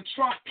about what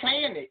Trump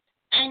planted,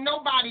 ain't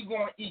nobody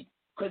going to eat.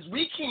 Because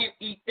we can't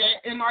eat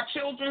that, and our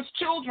children's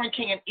children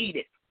can't eat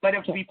it. But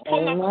if we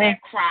pull up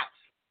that crop,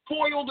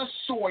 spoil the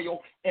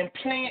soil and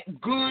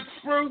plant good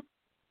fruit,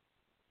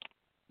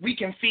 we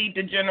can feed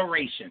the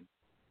generation.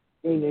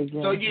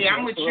 So, yeah,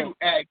 I'm with you,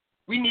 Ag.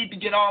 We need to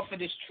get off of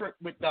this trip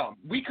with them.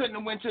 We couldn't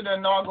have went to the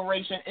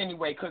inauguration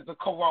anyway because of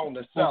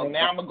Corona. So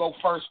now I'm going to go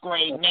first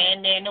grade.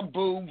 Nana,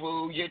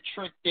 boo-boo, your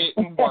trick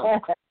didn't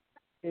work.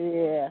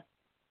 Yeah.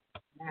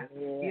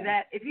 See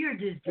that? If you're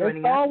just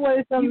joining it's us,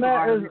 always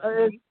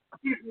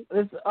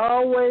it's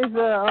always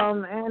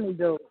an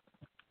antidote,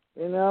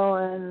 you know,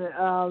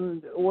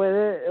 and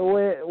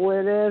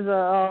where there's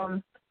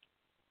a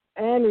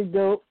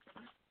antidote,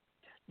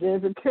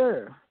 there's a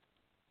cure.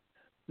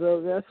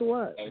 So guess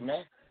what?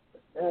 Amen.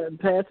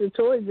 Pastor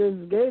Toy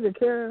just gave the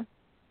cure.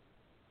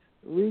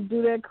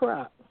 Redo that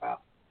crop. Wow.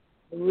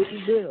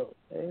 Rebuild.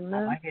 Amen.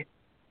 I like it.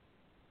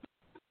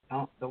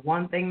 The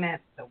one thing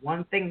that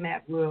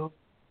will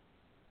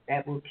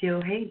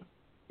kill hate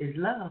is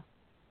love.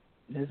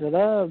 Is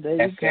love?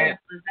 There you go.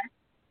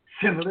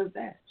 Simple as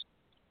that.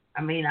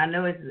 I mean, I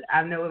know it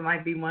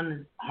might be one of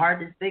the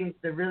hardest things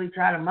to really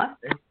try to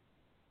muster,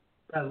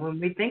 but when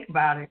we think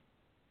about it,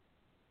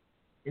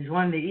 it's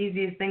one of the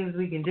easiest things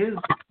we can do.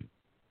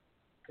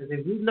 Because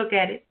if we look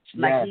at it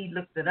like he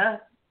looks at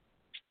us,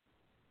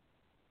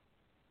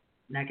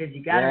 now, because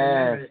you got to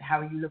remember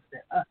how he looks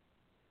at us,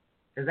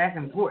 because that's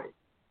important.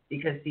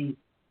 Because, see,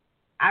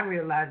 I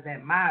realized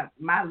that my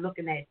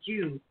looking at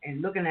you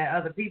and looking at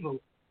other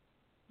people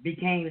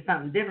became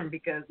something different,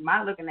 because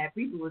my looking at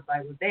people was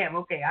like, well, damn,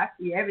 okay, I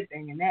see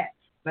everything in that.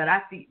 But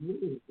I see,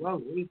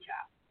 whoa, wait,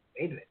 child.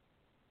 Wait a minute.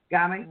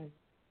 Got me?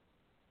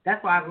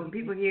 That's why when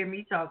people hear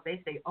me talk,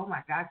 they say, oh,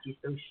 my God, she's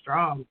so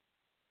strong.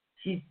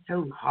 She's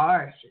so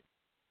harsh.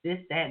 This,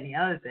 that, and the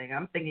other thing.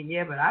 I'm thinking,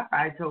 yeah, but I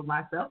probably told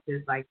myself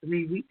this like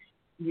 3 weeks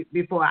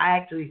before I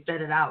actually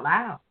said it out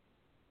loud.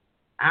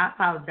 I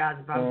apologize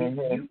if I'm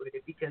beating you with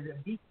it, because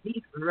it beat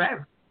me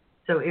forever.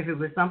 So if it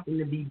was something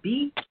to be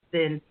beat,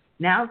 then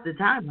now's the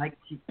time. Like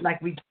you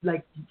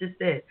just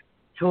said,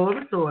 till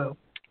the soil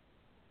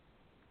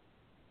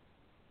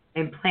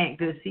and plant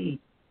good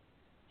seeds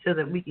so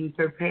that we can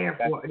prepare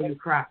for a new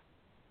crop.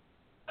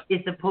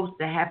 It's supposed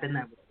to happen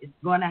that way. It's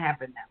going to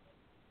happen that way.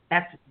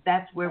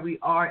 That's where we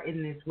are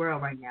in this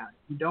world right now. If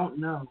you don't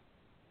know,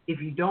 if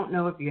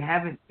you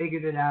haven't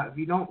figured it out, if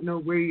you don't know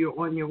where you're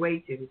on your way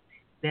to,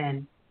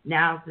 then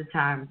now's the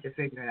time to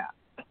figure it out.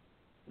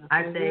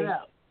 I say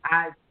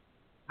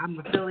I'm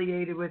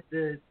affiliated with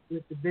the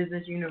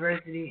business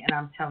university, and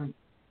I'm telling you,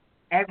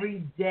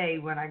 every day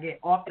when I get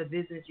off the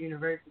business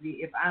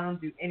university, if I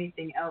don't do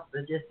anything else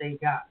but just say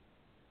God,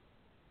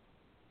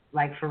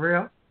 like for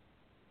real,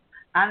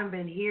 I done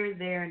been here,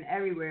 there, and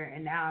everywhere,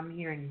 and now I'm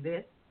hearing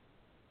this.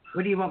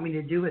 What do you want me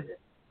to do with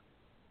it?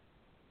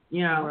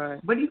 You know,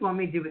 What do you want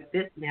me to do with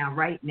this now,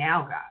 right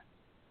now, God?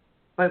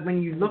 But when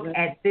you look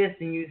at this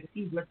and you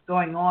see what's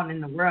going on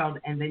in the world,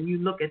 and then you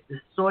look at the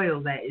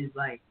soil that is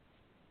like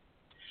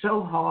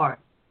so hard,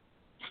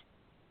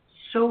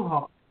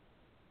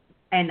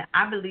 and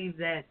I believe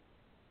that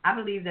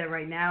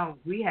right now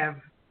we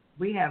have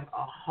like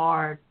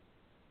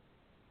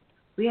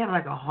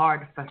a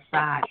hard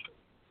facade.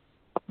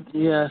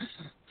 Yes.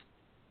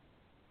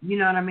 You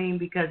know what I mean?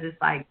 Because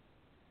it's like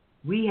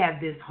we have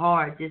this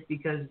hard just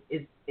because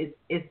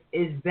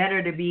it's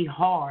better to be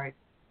hard.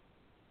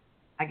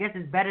 I guess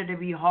it's better to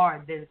be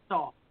hard than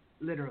soft,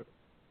 literally.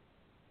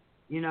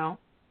 You know?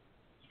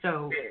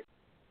 So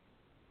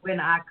when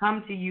I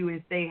come to you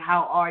and say,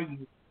 how are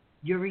you?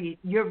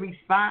 Your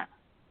response,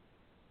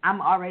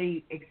 I'm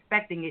already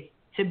expecting it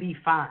to be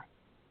fine.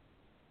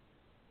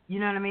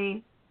 You know what I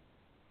mean?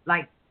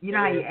 Like, you know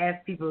how you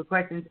ask people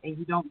questions and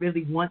you don't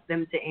really want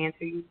them to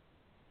answer you?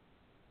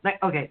 Like,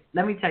 okay,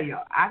 let me tell you.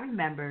 I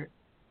remember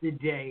the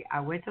day I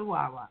went to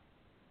Wawa.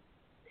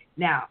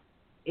 Now,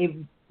 it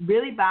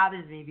really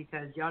bothers me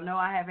because y'all know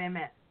I have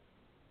MS.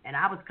 And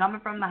I was coming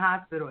from the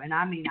hospital, and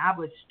I mean, I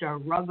was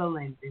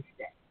struggling this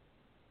day.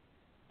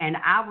 And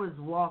I was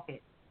walking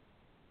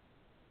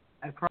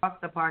across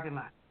the parking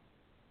lot.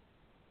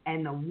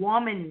 And the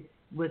woman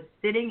was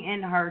sitting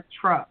in her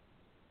truck.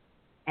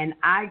 And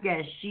I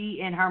guess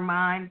she, in her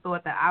mind,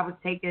 thought that I was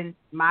taking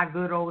my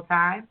good old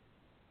time.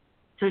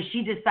 So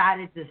she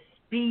decided to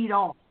speed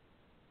off.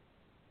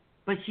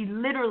 But she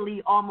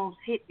literally almost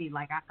hit me.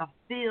 Like I could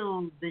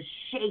feel the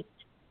shake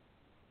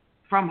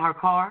from her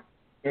car.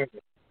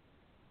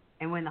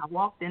 And when I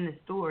walked in the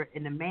store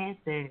and the man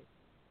said,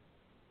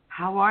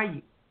 how are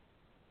you?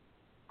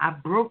 I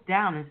broke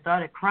down and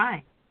started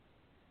crying.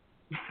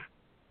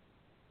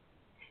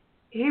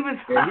 He was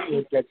like, he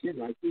looked at you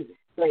like you was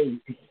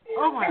crazy.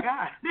 Oh my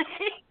God.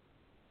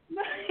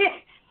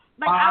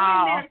 Like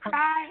I'm in there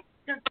crying.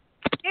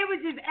 It was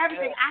just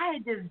everything. I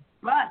had just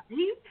bust.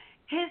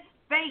 His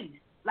face,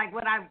 like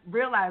when I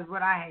realized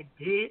what I had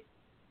did,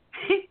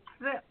 he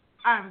said,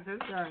 I'm so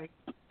sorry.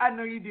 I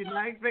know you did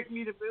not expect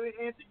me to really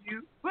answer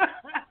you.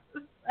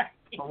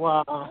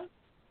 Wow.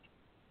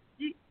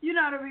 You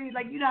know what I mean?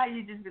 Like, you know how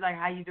you just be like,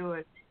 how you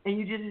doing? And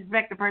you just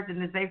expect the person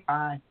to say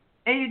fine.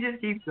 And you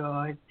just keep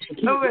going.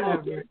 Or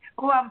whatever.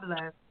 Oh, I'm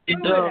blessed.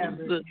 Or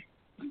whatever.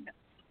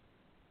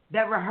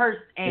 that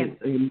rehearsed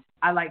answer. And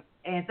I like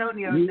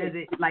Antonio says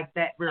it like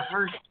that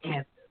rehearsed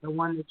answer, the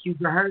one that you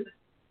rehearse.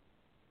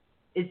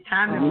 It's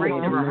time to break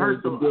the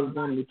rehearsal.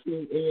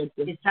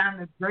 It's time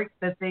to break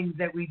the things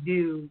that we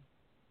do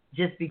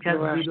just because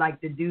we like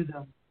to do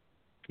them,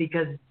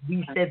 because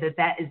we said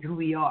that is who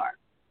we are.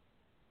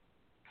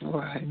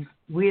 Right.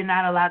 We're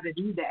not allowed to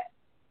do that.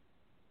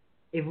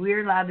 If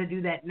we're allowed to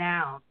do that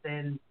now,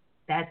 then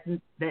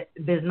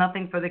there's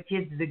nothing for the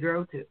kids to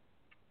grow to,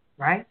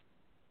 right?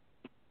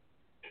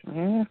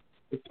 Mm.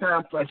 It's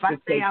time for us if I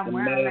to say take I'm the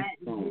where I'm mask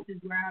at, off. this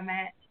is where I'm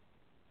at.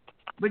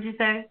 What'd you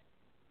say?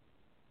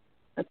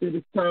 I said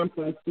it's time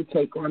for us to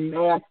take our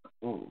mask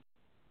off.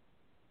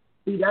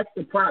 See, that's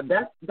the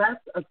problem. That's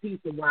a piece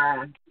of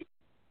why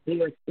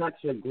there's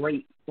such a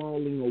great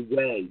falling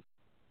away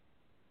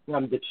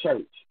from the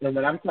church. And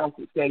when I'm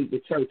talking, say the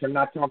church, I'm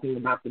not talking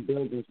about the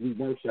buildings we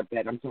worship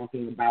at. I'm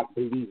talking about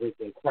believers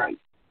in Christ.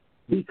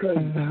 Because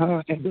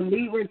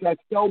believers are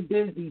so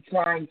busy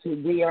trying to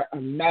wear a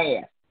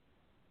mask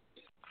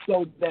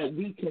so that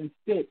we can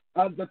fit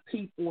other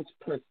people's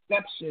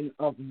perception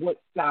of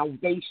what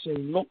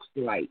salvation looks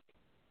like.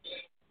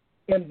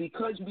 And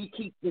because we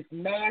keep this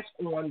mask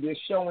on, we're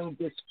showing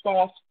this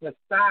false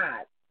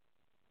facade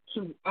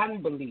to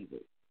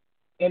unbelievers.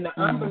 And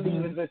the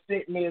unbelievers are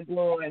sitting there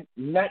going,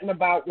 nothing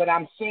about what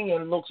I'm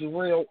seeing looks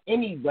real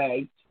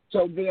anyway,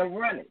 so they're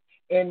running.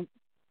 And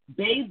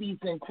babies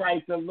in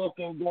Christ are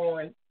looking,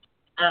 going,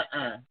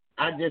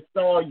 I just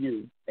saw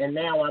you, and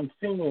now I'm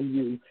seeing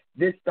you.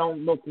 This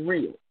don't look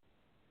real.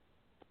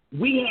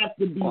 We have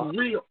to be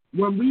real.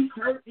 When we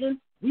hurting,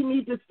 we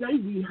need to say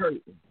we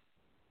hurting.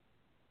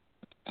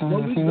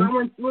 When we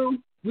going through,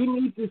 we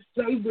need to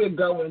say we're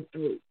going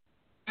through.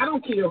 I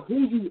don't care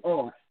who you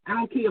are. I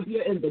don't care if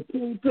you're in the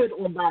pulpit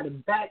or by the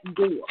back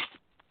door.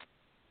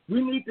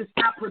 We need to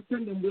stop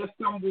pretending we're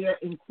somewhere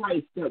in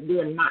Christ that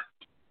we're not.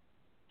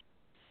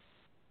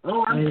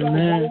 Oh, I'm so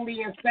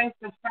holy and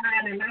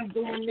sanctified, and I'm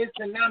doing this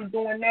and I'm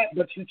doing that,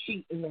 but you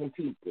cheating on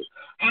people.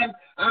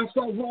 I'm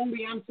so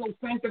holy, I'm so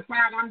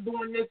sanctified, I'm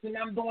doing this and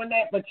I'm doing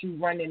that, but you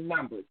running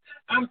numbers.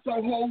 I'm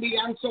so holy,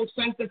 I'm so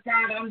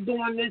sanctified, I'm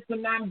doing this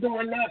and I'm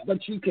doing that,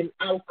 but you can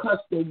outcuss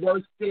the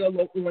worst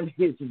sailor on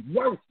his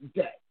worst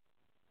day.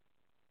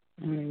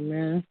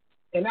 Amen.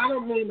 And I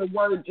don't mean the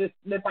word just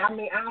slip. I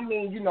don't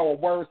mean, a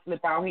word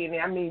slip out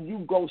here. I mean,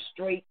 you go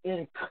straight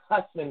in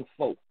cussing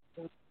folks.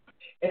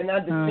 And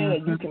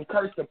understand you can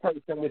curse a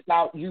person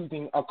without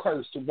using a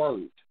cursed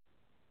word.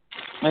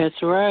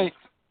 That's right.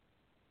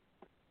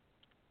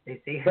 They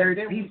say hurt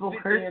people,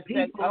 hurt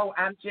people. Say, oh,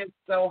 I'm just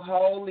so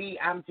holy.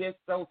 I'm just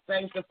so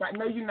sanctified.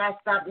 No, you're not.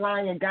 Stop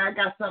lying. God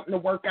got something to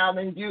work out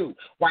in you.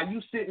 While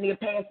you sitting there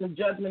passing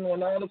judgment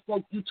on all the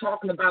folks you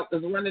talking about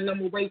that's running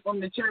them away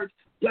from the church,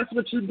 guess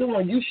what you're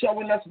doing? You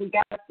showing us what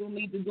God still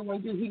needs to do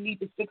in you. He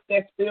needs to fix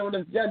that spirit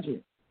of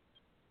judgment.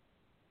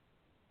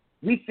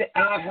 We said,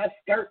 her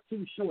skirt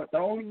too short. The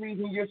only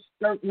reason your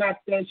skirt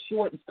not that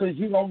short is because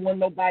you don't want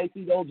nobody to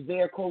see those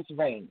varicose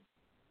veins,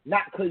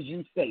 not because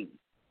you say it.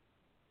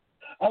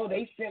 Oh,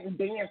 they shouldn't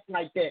dance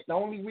like that. The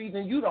only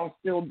reason you don't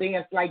still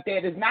dance like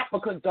that is not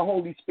because the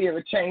Holy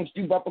Spirit changed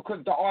you, but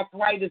because the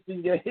arthritis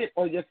in your hip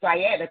or your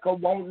sciatica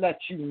won't let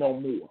you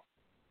no more.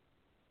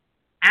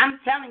 I'm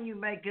telling you,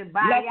 make it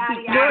body,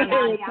 yaddy,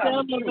 yaddy,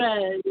 yaddy,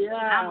 yaddy. Yeah.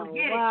 I'm going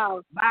to get it.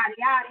 Body,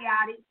 yaddy,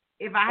 yaddy.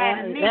 If I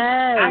had a knee,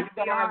 I'd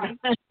be all right.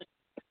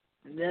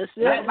 That's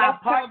it. That's my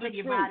part of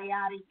your body,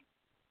 yaddy.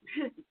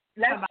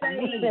 Let's say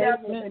the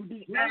devil and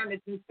be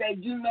honest and say,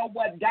 you know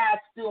what,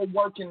 God's still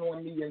working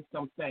on me in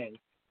some things.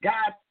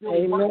 God's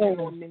still working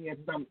on me in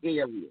some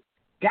areas.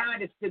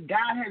 God has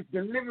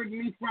delivered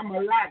me from a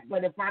lot,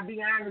 but if I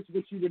be honest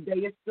with you today,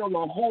 it's still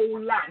a whole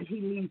lot he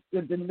needs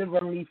to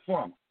deliver me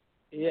from.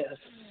 Yes.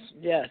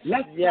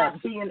 Let's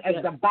stop being as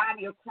the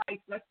body of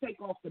Christ. Let's take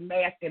off the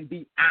mask and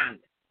be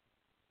honest.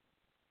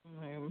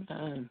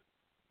 Amen.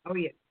 Oh,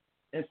 yeah.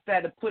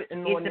 Instead of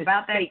putting on this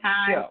about that fake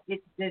time. show.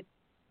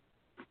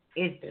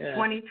 It's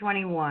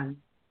 2021.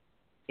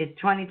 It's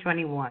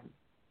 2021.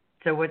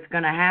 So what's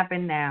going to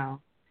happen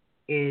now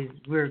is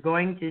we're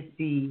about to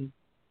see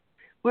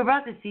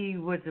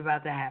what's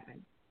about to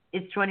happen.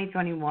 It's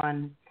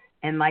 2021,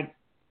 and like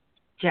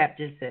Chap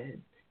just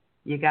said,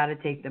 you got to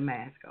take the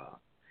mask off.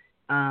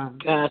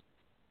 I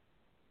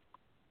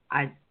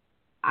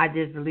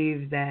just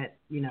believe that,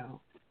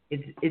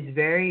 it's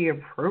very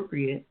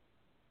appropriate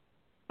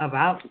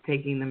about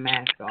taking the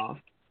mask off.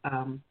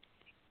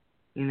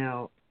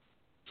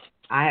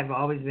 I have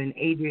always been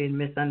Adrienne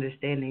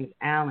Misunderstandings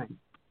Allen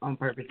on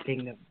Purpose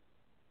Kingdom,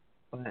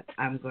 but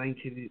I'm going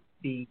to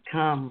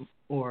become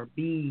or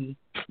be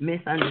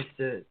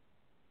misunderstood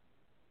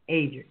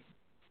Adrienne,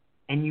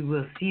 and you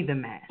will see the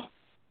mask.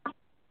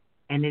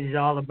 And it is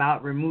all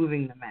about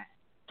removing the mask.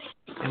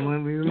 And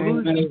when we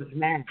remove those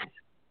masks,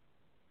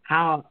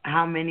 how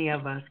many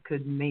of us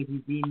could maybe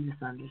be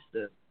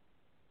misunderstood?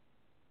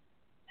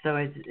 So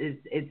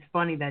it's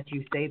funny that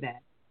you say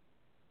that,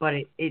 but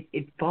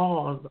it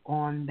falls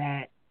on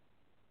that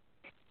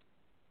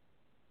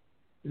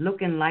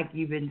looking like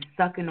you've been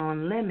sucking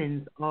on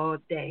lemons all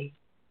day.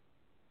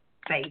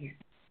 face.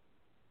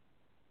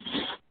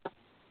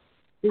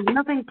 There's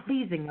nothing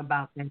pleasing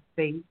about that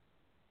face.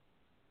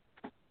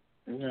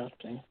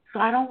 Nothing. So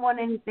I don't want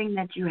anything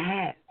that you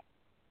have.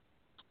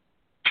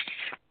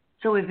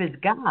 So if it's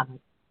God,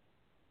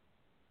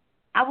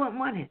 I wouldn't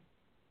want it.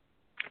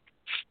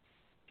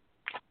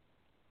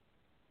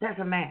 That's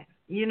a mask.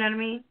 You know what I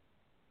mean?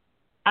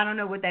 I don't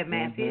know what that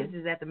mask is.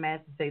 Is that the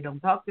mask to say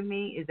don't talk to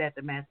me? Is that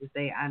the mask to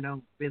say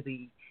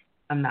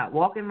I'm not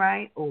walking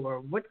right? Or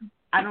what?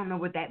 I don't know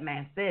what that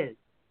mask says.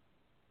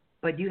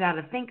 But you got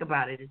to think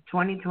about it. It's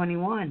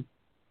 2021.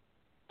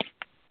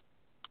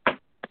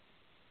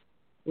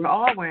 We're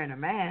all wearing a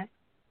mask.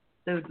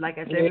 So like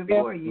I said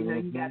before, you know,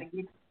 you got to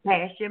get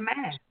past your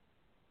mask.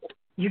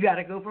 You got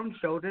to go from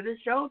shoulder to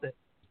shoulder.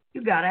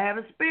 You got to have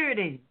a spirit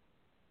in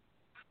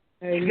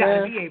you. You got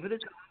to be able to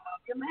come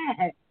off your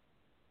mask.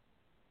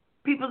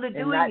 People are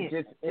doing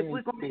it. If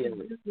we're going to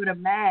do this with a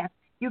mask,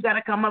 you got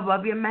to come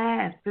above your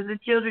mask because the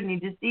children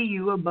need to see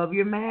you above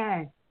your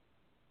mask.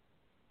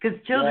 Because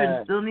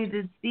children still need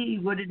to see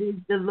what it is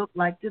to look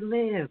like to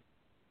live.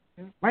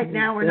 Right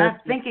now, we're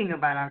not thinking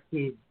about our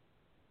kids.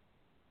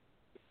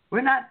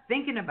 We're not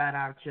thinking about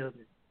our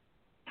children.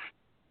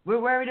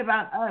 We're worried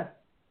about us.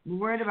 We're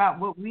worried about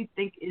what we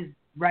think is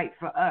right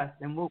for us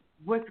and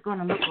what's going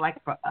to look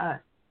like for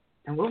us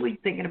and what we're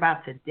thinking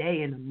about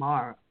today and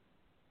tomorrow.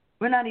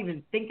 We're not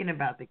even thinking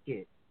about the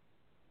kids.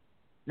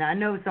 Now, I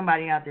know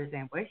somebody out there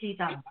saying, what's she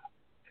talking about?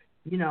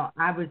 You know,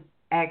 I was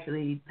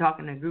actually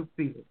talking to a group of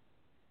people,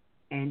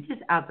 and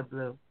just out the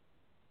blue,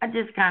 I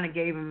just kind of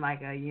gave them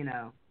like a, you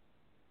know,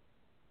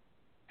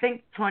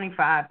 think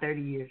 25,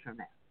 30 years from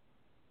now.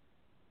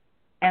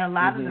 And a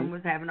lot of them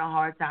was having a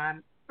hard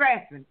time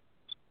grasping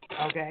it,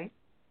 okay?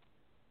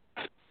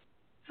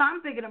 So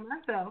I'm thinking to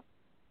myself,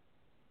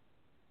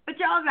 but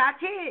y'all got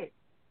kids.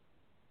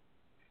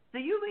 So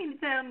you mean to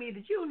tell me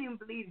that you don't even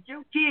believe that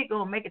your kid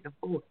going to make it to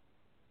 40?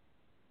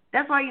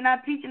 That's why you're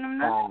not teaching them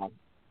nothing?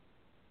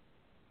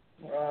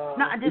 No,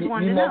 I just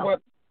wanted to know.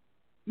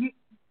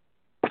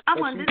 I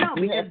wanted to know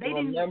because they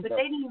didn't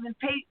even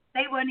pay.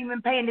 They weren't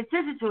even paying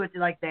attention to it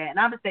like that. And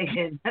I was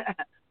thinking,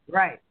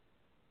 right,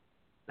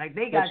 like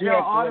they got your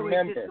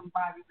automated system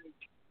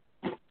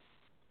population.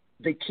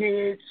 The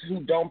kids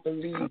who don't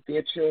believe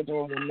their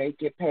children will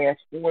make it past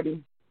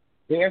 40,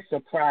 they're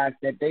surprised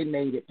that they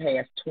made it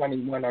past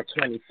 21 or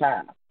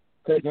 25.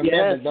 Because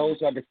remember,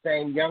 those are the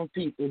same young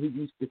people who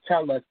used to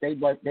tell us they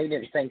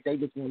didn't think they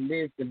was going to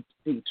live to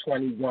see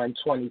 21,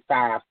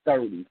 25,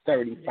 30,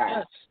 35.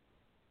 Yes.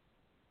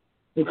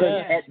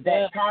 Because at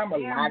that time, a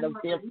lot of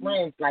their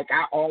friends, like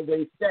I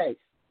always say,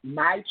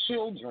 my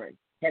children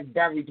have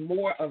buried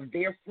more of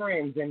their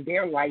friends in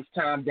their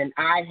lifetime than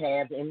I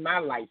have in my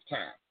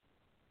lifetime.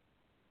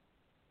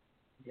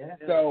 Yeah.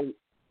 So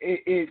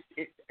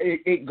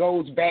it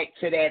goes back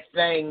to that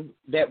thing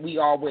that we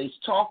always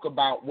talk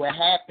about, what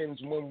happens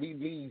when we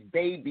leave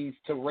babies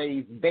to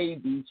raise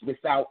babies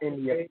without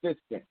any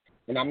assistance.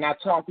 And I'm not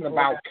talking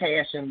about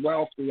cash and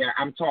welfare.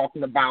 I'm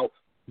talking about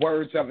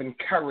words of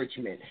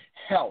encouragement,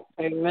 help,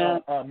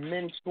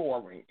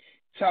 mentoring,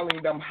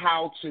 telling them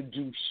how to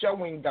do,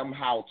 showing them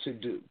how to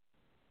do.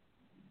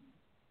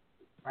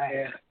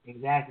 Right,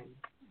 exactly.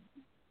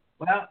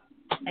 Well,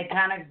 it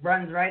kind of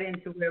runs right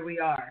into where we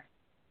are.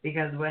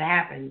 Because what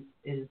happened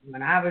is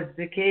when I was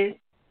a kid,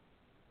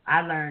 I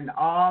learned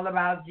all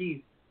about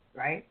Jesus,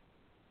 right?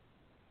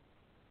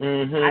 I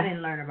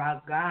didn't learn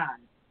about God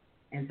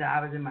until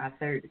I was in my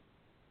 30s.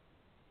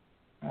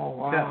 Oh,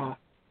 wow. So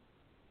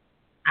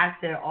I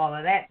said all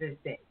of that to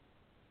say,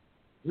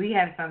 we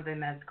have something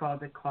that's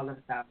called the call of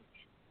salvation.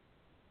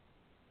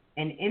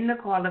 And in the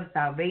call of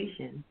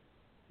salvation,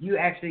 you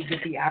actually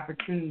get the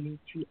opportunity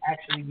to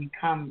actually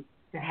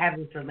to have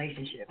this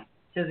relationship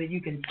so that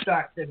you can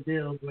start to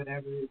build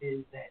whatever it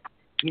is that,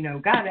 you know,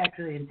 God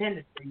actually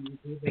intended for you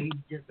to, but he's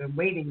just been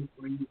waiting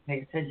for you to pay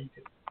attention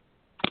to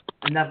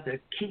it, enough to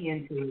key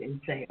into it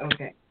and say,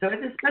 okay. So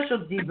it's a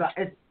special D-block.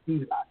 It's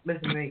D-block.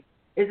 Listen to me.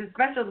 It's a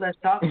special let's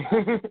talk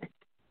about it,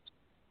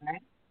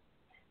 right?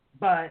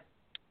 But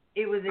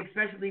it was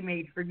especially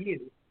made for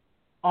you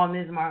on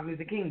this Martin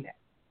Luther King Day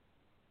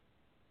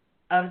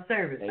of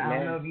service. Amen. I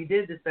don't know if you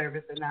did the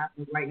service or not,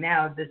 but right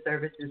now this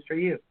service is for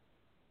you.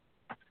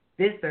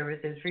 This service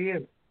is for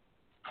you.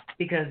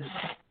 Because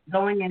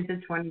going into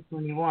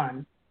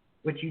 2021,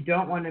 what you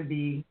don't want to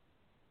be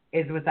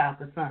is without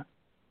the sun.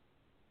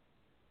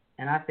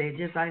 And I say it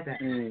just like that.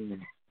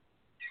 In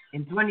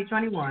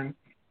 2021,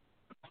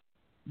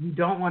 you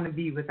don't want to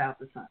be without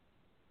the sun.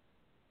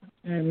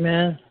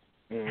 Amen.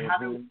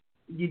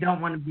 You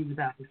don't want to be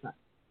without the sun.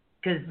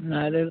 Cause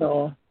not at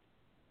all.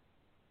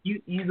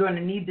 You're going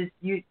to need this.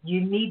 You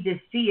need to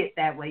see it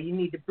that way. You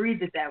need to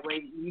breathe it that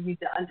way. You need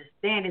to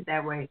understand it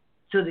that way,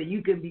 so that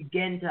you can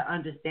begin to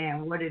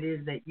understand what it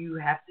is that you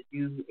have to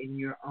do in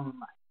your own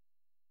life,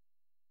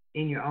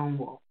 in your own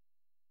walk.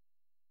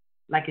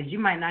 Like, 'cause you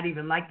might not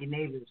even like your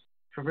neighbors,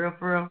 for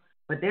real,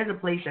 but there's a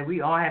place that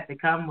we all have to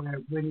come where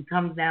when it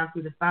comes down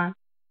to the sun,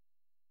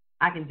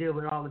 I can deal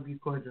with all of you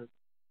cordially,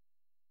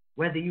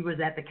 whether you was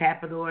at the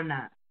Capitol or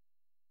not.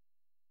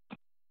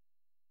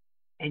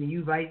 and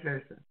you vice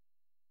versa.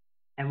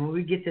 And when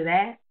we get to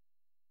that,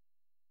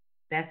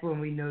 that's when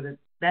we know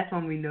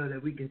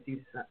that we can see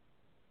the sun.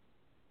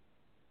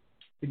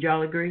 Would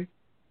y'all agree?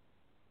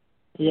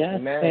 Yes.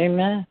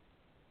 Amen.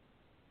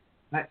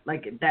 That's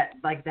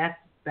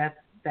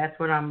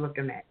what I'm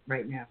looking at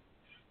right now.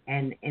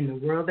 And in the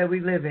world that we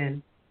live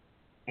in,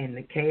 and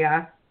the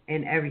chaos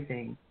and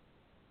everything,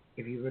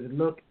 if you were to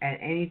look at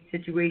any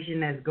situation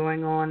that's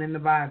going on in the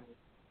Bible,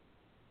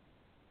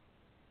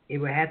 it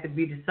would have to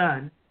be the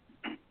sun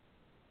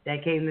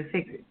that came to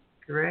fix it,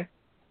 correct?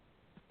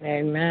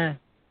 Amen.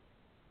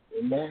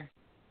 Amen.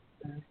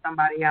 There's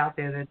somebody out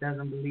there that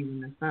doesn't believe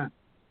in the sun.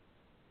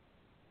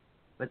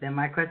 But then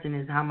my question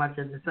is, how much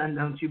of the sun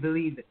don't you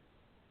believe in?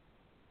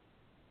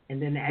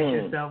 And then ask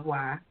yourself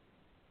why.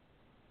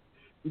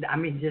 I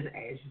mean, just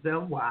ask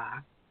yourself why.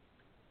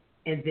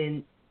 And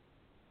then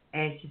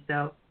ask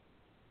yourself,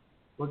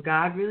 would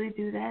God really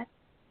do that?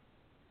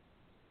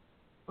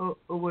 Or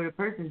would a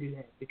person do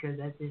that? Because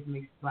that just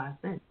makes a lot of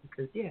sense.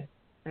 Because, yeah,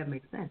 that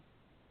makes sense.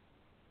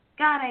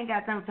 God ain't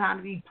got no time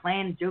to be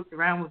playing jokes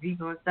around with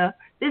people and stuff.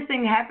 This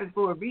thing happened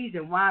for a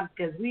reason. Why?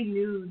 Because he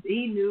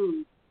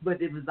knew, but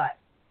it was like,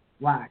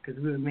 why?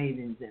 Because we were made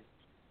in his image.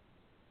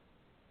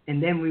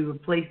 And then we were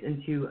placed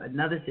into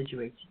another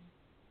situation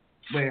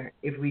where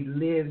if we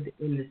lived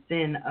in the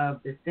sin of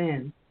the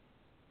sin,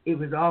 it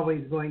was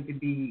always going to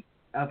be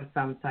of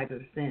some type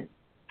of sin.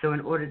 So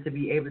in order to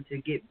be able to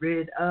get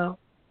rid of,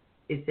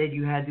 it said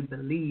you had to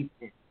believe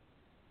in.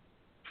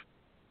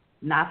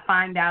 Not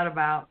find out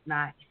about,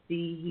 not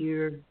see,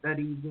 hear,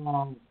 study,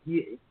 wrong,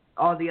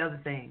 all the other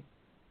things.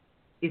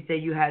 It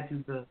said you had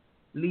to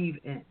believe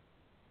in.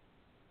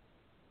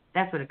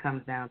 That's what it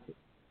comes down to.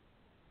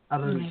 A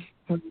belief.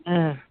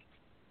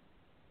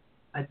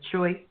 A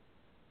choice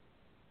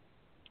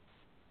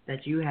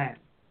that you have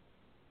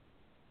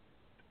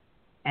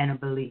and a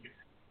belief.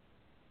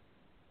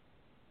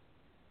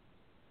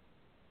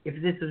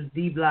 If this was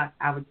D-Block,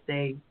 I would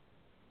say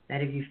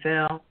that if you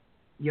fell,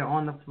 you're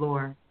on the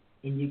floor,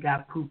 and you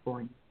got poop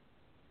on you.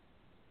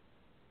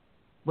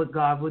 What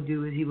God will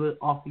do is he will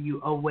offer you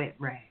a wet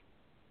rag.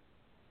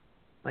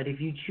 But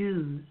if you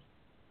choose,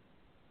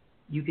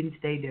 you can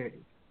stay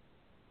dirty.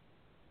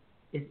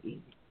 It's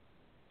easy.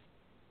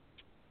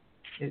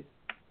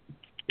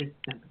 It's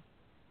simple.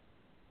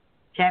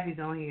 Chappie's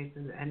on here,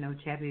 so I know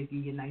Chappie will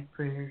give you a nice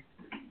prayer.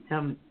 Tell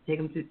him, take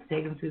him to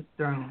the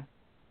throne.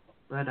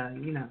 But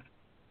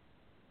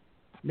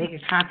make a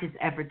conscious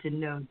effort to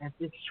know that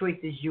this choice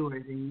is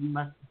yours, and you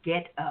must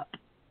get up,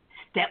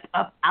 step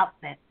up out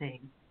that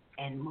thing,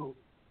 and move.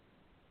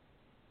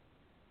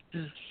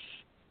 I'm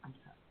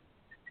sorry.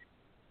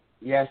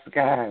 Yes,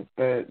 God.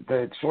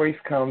 The choice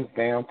comes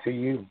down to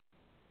you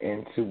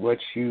and to what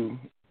you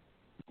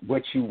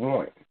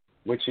want,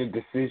 what your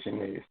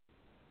decision is.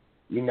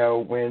 You know,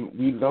 when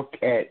we look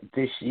at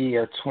this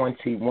year,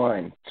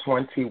 21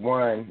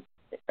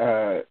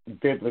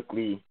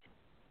 biblically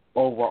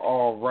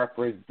overall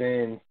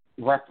represents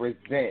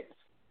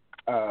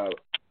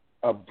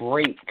a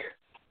break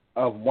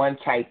of one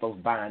type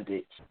of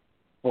bondage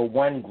for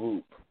one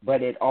group,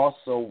 but it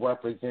also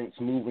represents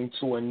moving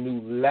to a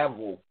new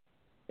level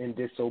in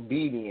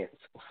disobedience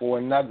for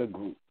another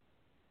group.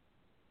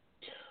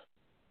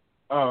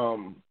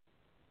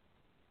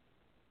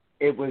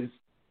 It was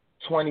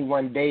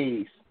 21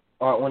 days,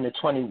 or on the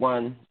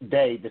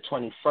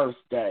 21st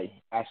day,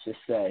 I should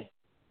say,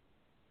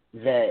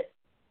 that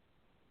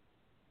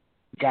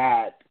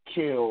God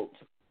killed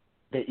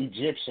the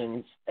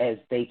Egyptians as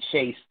they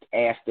chased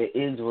after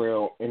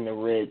Israel in the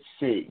Red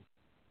Sea.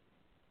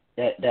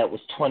 That was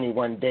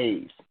 21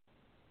 days.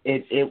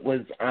 It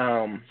was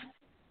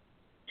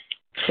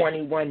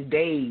 21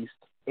 days,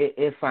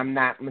 if I'm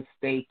not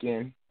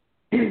mistaken,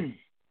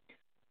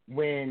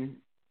 when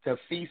the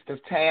Feast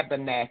of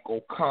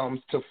Tabernacle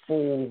comes to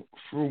full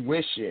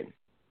fruition.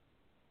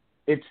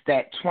 It's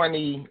that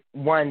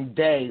 21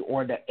 day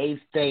or the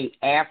 8th day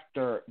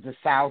after the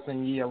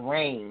 1,000-year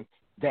reign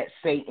that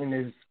Satan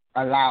is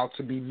allowed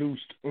to be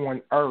loosed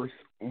on earth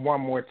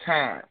one more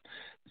time.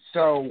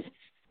 So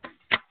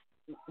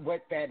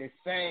what that is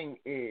saying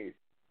is,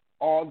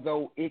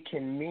 although it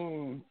can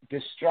mean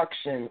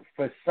destruction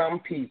for some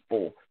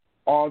people,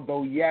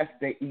 although, yes,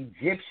 the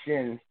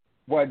Egyptians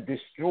were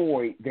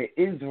destroyed, the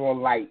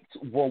Israelites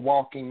were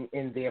walking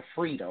in their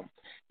freedom.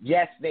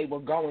 Yes, they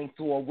were going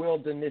through a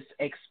wilderness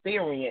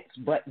experience,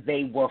 but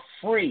they were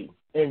free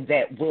in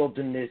that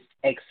wilderness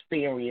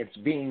experience,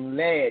 being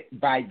led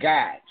by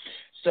God.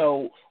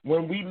 So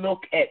when we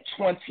look at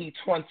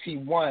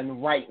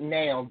 2021 right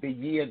now, the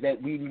year that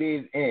we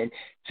live in,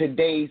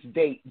 today's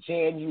date,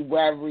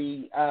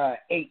 January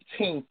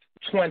 18th,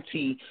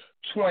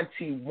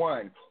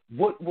 2021,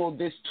 what will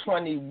this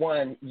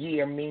 21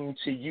 year mean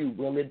to you?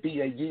 Will it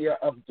be a year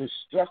of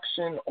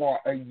destruction or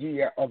a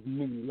year of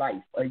new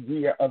life, a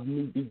year of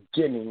new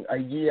beginning, a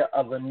year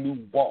of a new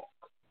walk?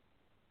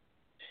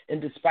 And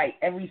despite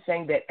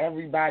everything that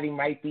everybody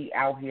might be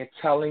out here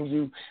telling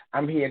you,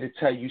 I'm here to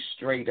tell you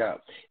straight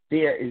up,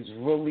 there is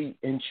really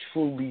and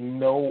truly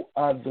no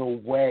other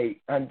way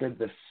under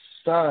the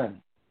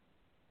sun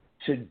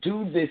to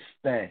do this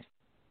thing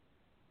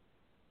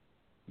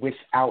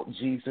without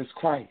Jesus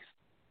Christ.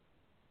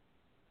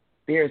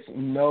 There's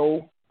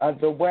no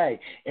other way.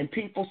 And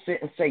people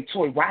sit and say,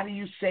 Toy, why do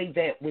you say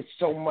that with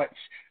so much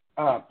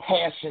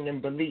passion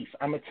and belief?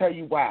 I'm going to tell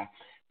you why.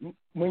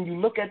 When you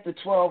look at the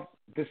 12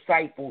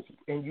 disciples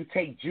and you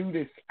take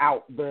Judas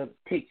out the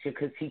picture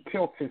because he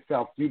killed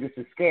himself, Judas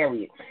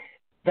Iscariot,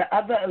 the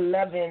other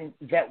 11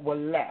 that were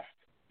left,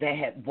 that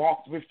had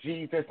walked with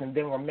Jesus, and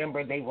then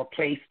remember they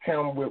replaced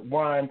him with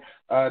one,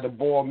 the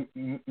boy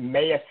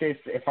Maesus,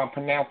 if I'm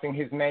pronouncing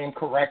his name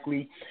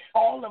correctly.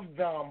 All of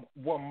them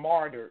were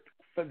martyred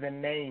for the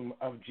name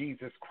of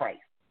Jesus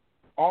Christ.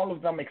 All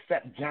of them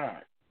except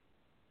John.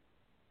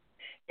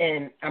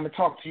 And I'm going to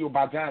talk to you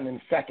about John in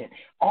a second.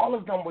 All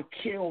of them were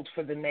killed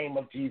for the name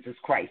of Jesus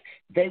Christ.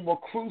 They were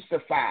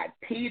crucified.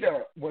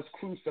 Peter was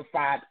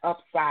crucified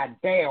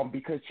upside down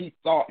because he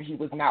thought he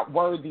was not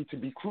worthy to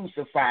be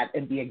crucified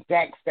in the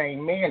exact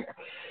same manner.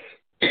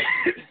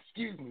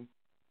 Excuse me.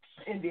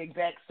 In the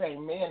exact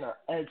same manner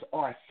as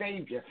our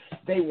Savior.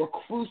 They were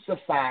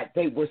crucified.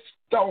 They were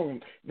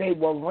stoned. They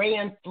were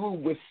ran through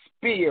with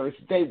spears.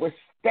 They were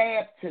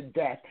stabbed to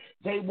death.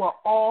 They were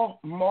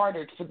all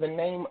martyred for the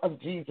name of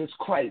Jesus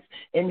Christ.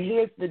 And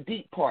here's the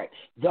deep part.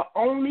 The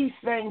only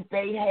thing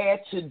they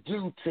had to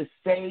do to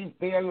save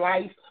their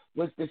life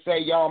was to say,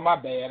 y'all, my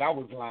bad, I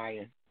was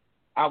lying.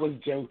 I was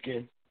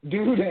joking.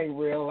 Dude ain't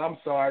real. I'm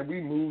sorry.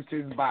 We moved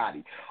his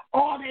body.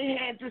 All they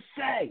had to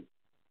say.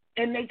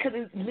 And they could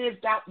have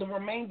lived out the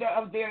remainder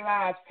of their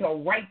lives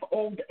till ripe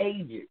old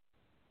ages.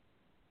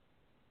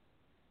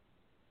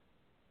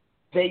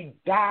 They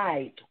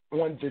died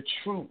on the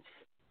truth.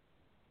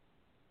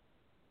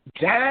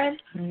 John,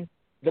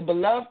 the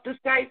beloved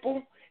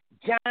disciple,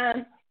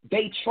 John,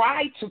 they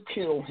tried to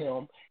kill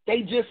him.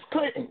 They just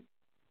couldn't.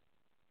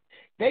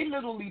 They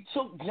literally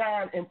took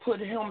John and put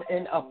him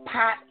in a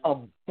pot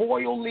of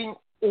boiling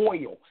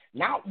oil,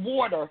 not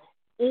water,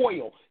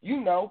 oil. You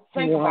know,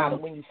 think about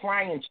it when you're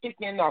frying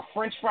chicken or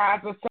French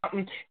fries or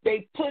something.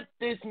 They put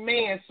this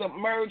man,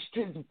 submerged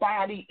his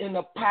body in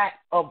a pot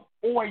of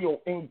oil,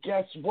 and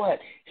guess what?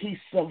 He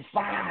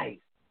survived.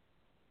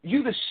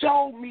 You'd have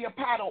showed me a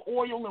pot of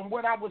oil and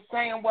what I was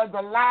saying was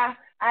a lie,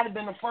 I'd have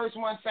been the first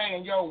one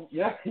saying, yo,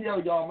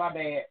 y'all, my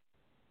bad.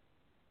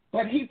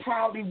 But he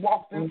probably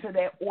walked into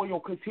that oil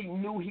because he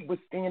knew he was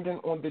standing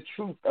on the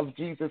truth of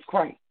Jesus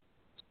Christ.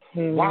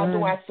 Why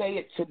do I say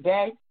it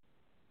today?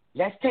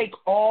 Let's take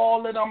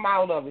all of them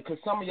out of it,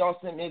 because some of y'all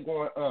sitting there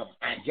going,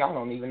 y'all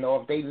don't even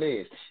know if they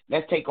live.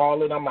 Let's take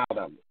all of them out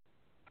of it.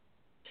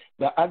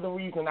 The other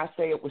reason I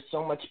say it with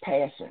so much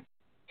passion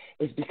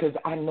is because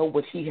I know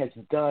what he has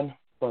done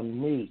for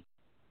me.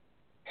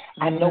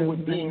 I know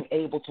what being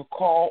able to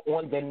call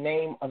on the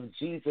name of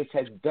Jesus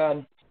has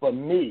done for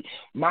me.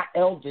 My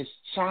eldest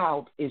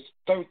child is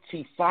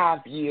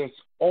 35 years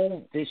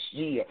old this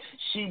year.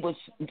 She was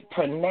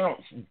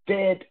pronounced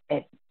dead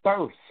at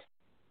birth.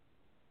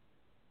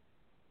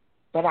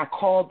 But I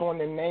called on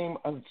the name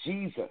of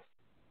Jesus.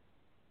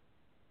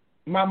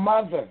 My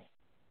mother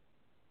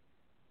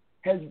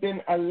has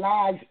been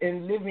alive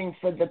and living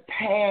for the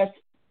past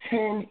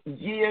 10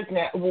 years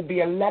now. It will be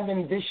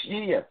 11 this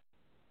year.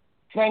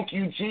 Thank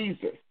you,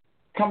 Jesus.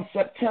 Come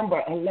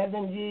September,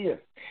 11 years.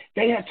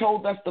 They had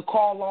told us to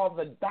call all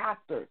the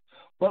doctors,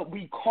 but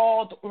we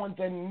called on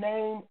the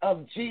name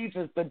of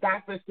Jesus. The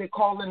doctors said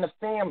call in the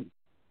family.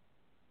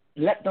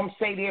 Let them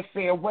say their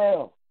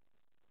farewell.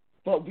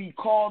 But we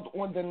called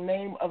on the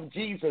name of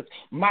Jesus.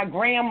 My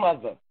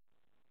grandmother,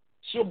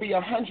 she'll be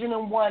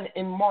 101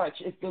 in March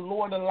if the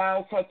Lord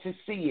allows her to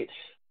see it.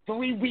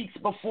 3 weeks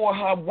before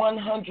her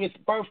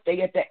 100th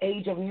birthday, at the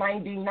age of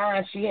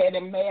 99, she had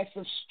a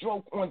massive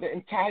stroke on the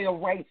entire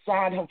right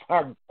side of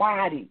her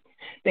body.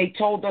 They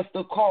told us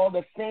to call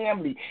the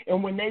family.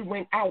 And when they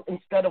went out,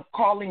 instead of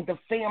calling the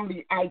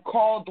family, I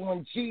called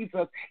on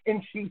Jesus.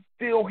 And she's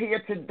still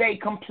here today,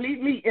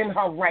 completely in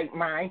her right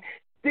mind,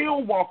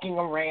 still walking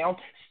around,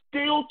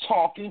 still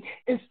talking,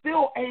 and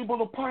still able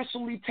to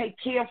partially take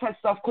care of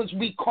herself because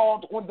we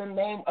called on the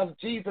name of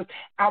Jesus.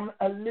 I'm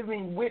a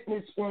living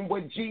witness on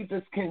what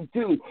Jesus can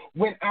do.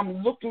 When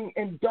I'm looking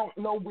and don't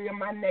know where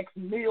my next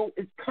meal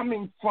is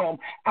coming from,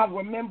 I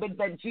remember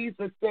that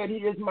Jesus said he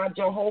is my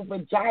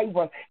Jehovah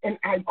Jireh, and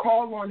I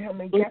call on him,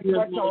 and guess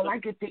what, y'all? I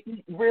get to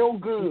eat real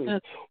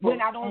good.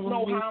 When I don't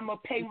know how I'm going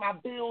to pay my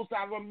bills,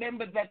 I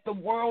remember that the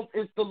world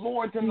is the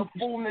Lord's and the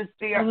fullness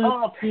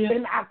thereof,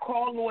 and I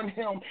call on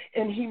him,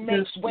 and he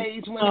makes ways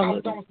when I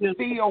don't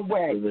see a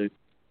way.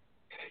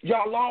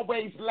 Y'all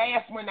always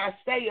laugh when I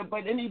say it,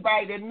 but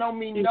anybody that know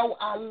me know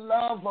I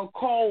love a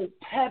cold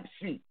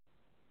Pepsi.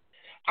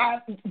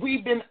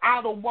 We've been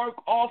out of work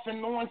off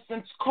and on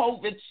since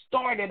COVID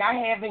started. I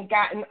haven't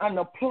gotten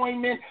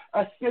unemployment,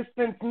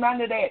 assistance,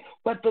 none of that.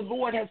 But the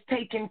Lord has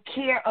taken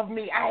care of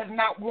me. I have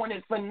not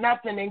wanted for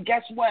nothing. And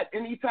guess what?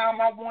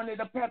 Anytime I wanted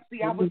a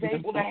Pepsi, I was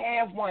able to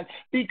have one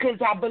because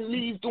I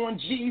believed on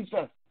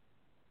Jesus.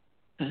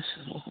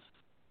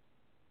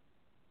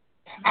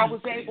 I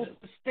was able to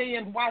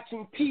stand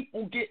watching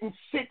people getting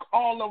sick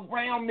all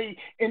around me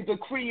and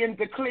decree and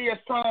declare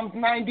Psalms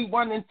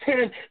 91 and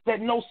 10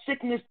 that no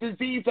sickness,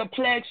 disease, or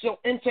plague shall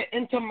enter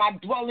into my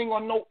dwelling,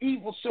 or no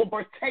evil shall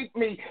overtake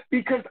me,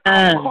 because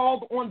I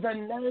called on the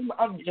name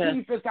of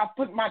Jesus. I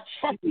put my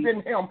trust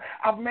in him.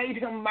 I've made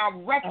him my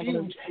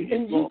refuge,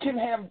 and you can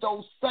have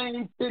those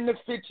same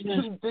benefits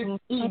too this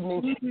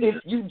evening if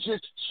you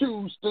just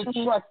choose to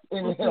trust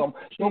in him.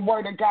 The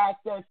word of God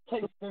says,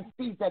 taste and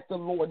see that the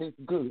Lord is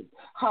good.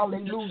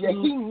 Hallelujah.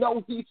 He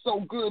knows he's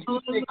so good. He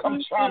said,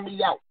 come try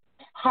me out.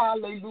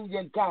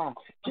 Hallelujah, God.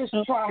 Just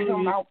try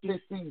him out this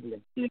evening.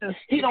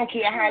 He don't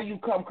care how you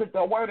come, because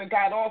the word of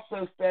God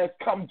also says,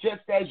 come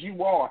just as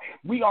you are.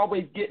 We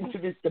always get into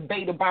this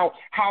debate about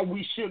how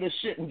we should or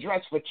shouldn't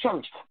dress for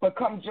church, but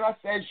come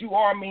just as you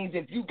are means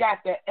if you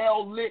got the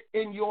L lit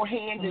in your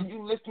hand and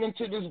you listening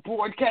to this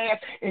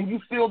broadcast and you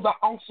feel the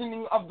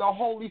unctioning of the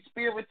Holy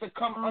Spirit to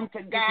come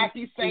unto God,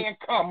 he's saying,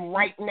 come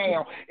right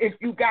now. If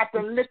you got the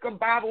liquor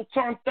bottle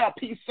turned up,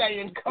 he's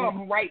saying,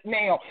 come right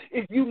now.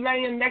 If you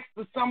laying next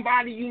to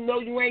somebody you know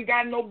you ain't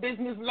got no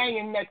business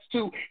laying next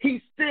to, he's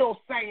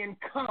still saying,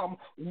 come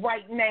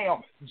right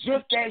now,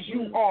 just as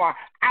you are.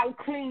 I'll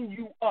clean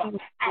you up.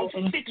 I'll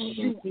fix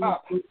you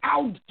up.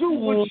 I'll do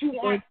what you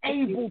aren't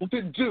able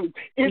to do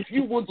if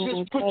you will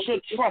just put your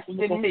trust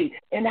in me.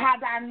 And how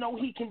do I know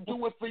he can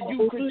do it for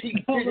you? Because he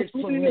did it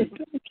for me.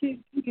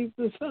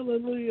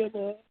 Hallelujah,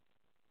 Lord.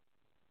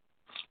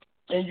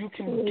 And you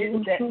can get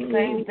that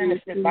same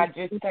benefit by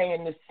just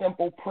saying this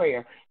simple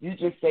prayer. You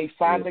just say,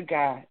 Father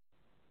God,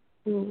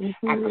 I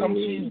come to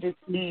you this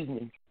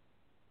evening,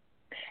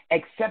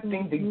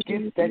 accepting the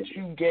gift that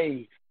you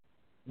gave,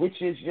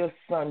 which is your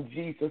son,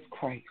 Jesus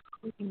Christ.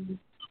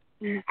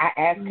 I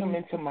ask him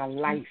into my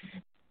life.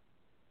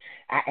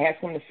 I ask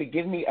him to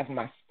forgive me of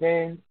my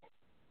sins.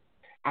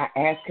 I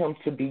ask him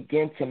to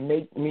begin to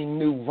make me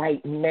new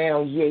right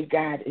now. Yea,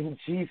 God, in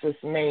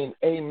Jesus' name,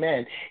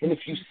 amen. And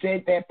if you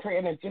said that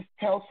prayer, then just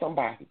tell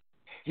somebody.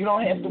 You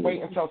don't have to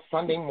wait until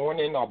Sunday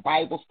morning or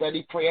Bible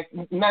study prayer,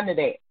 none of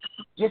that.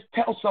 Just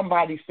tell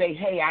somebody, say,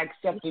 hey, I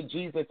accepted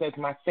Jesus as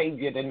my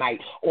Savior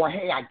tonight, or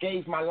hey, I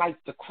gave my life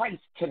to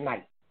Christ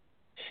tonight.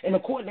 And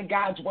according to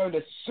God's word,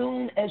 as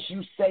soon as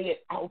you say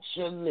it out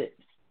your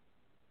lips,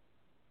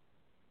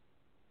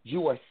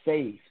 you are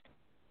saved.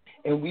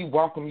 And we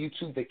welcome you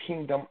to the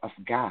kingdom of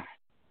God.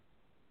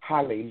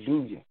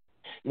 Hallelujah.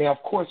 Now,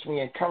 of course, we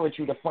encourage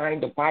you to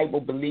find a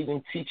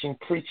Bible-believing, teaching,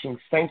 preaching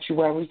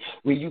sanctuary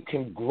where you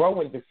can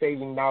grow in the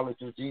saving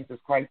knowledge of Jesus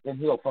Christ and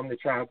heal from the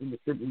trials and the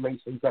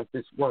tribulations of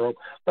this world.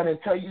 But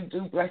until you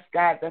do, bless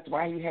God, that's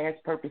why he has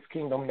Purpose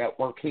Kingdom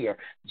Network here,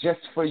 just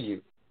for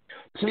you.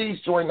 Please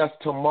join us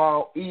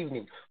tomorrow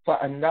evening for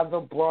another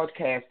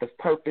broadcast of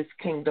Purpose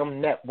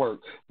Kingdom Network.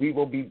 We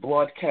will be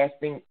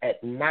broadcasting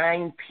at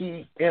 9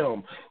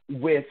 p.m.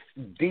 with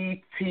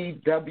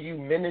DTW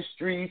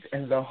Ministries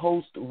and the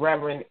host,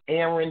 Reverend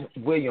Aaron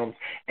Williams.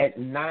 At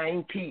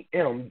 9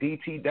 p.m.,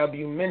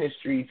 DTW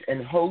Ministries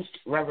and host,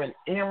 Reverend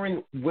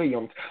Aaron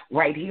Williams,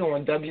 right here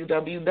on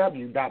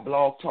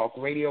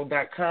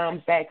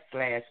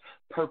www.blogtalkradio.com/Purpose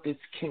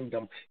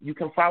Kingdom. You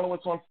can follow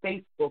us on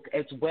Facebook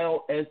as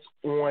well as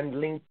on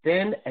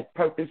LinkedIn at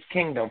Purpose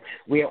Kingdom.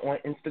 We are on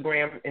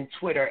Instagram and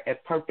Twitter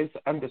at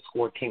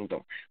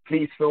Purpose_Kingdom.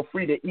 Please feel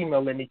free to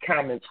email any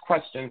comments,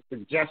 questions,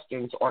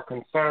 suggestions, or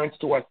concerns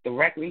to us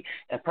directly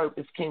at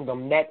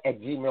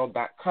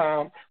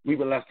purposekingdomnet@gmail.com. We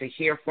would love to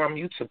hear from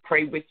you, to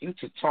pray with you,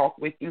 to talk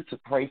with you, to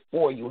pray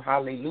for you.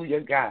 Hallelujah,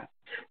 God.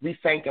 We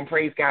thank and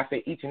praise God for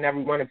each and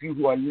every one of you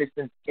who are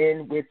listening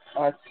in with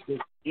us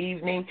this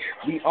evening.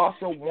 We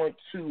also want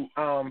to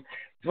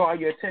draw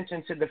your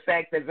attention to the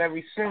fact that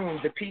very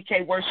soon the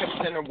PK Worship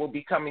Center will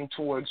be coming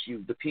towards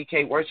you. The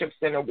PK Worship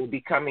Center will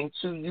be coming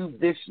to you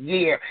this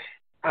year.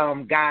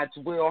 God's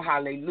will,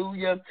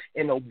 hallelujah.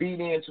 In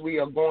obedience, we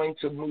are going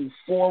to move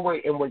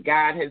forward in what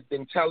God has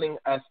been telling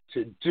us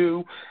to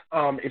do.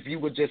 If you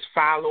would just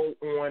follow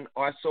on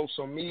our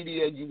social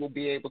media, you will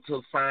be able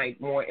to find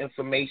more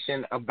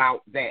information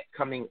about that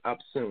coming up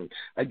soon.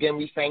 Again,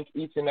 we thank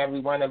each and every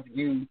one of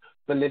you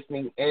for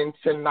listening in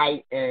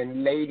tonight.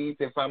 And ladies,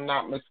 if I'm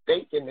not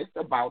mistaken, it's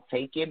about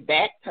Take It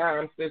Back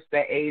time,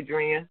 Sister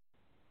Adrienne.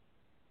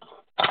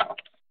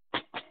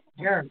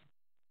 Sure.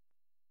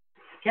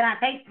 Can I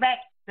take back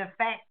the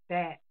fact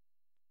that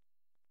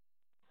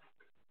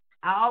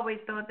I always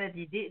thought that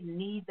you didn't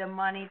need the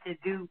money to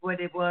do what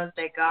it was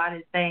that God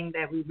is saying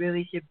that we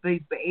really should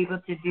be able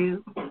to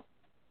do?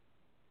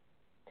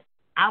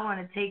 I want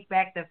to take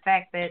back the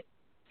fact that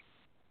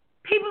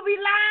people be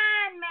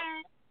lying,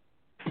 man.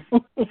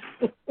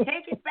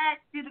 Take it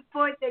back to the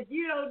point that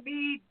you don't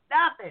need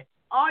nothing.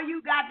 All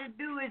you got to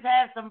do is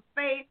have some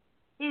faith.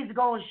 He's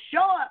going to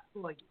show up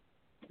for you.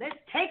 Let's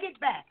take it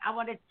back. I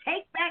want to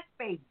take back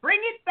faith.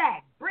 Bring it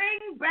back.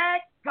 Bring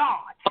back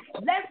God.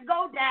 Let's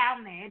go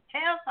down there and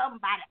tell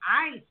somebody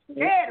I ain't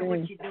scared of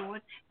what you're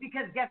doing,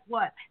 because guess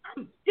what?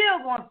 I'm still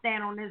going to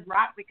stand on this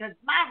rock because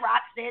my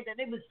rock said that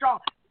it was strong.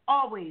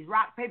 Always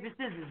rock, paper,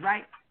 scissors,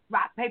 right?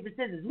 Rock, paper,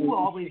 scissors. Who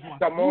always won?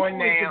 Come on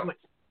now.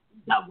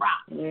 the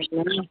rock.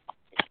 Mm-hmm.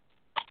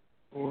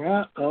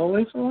 Yeah,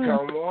 always one.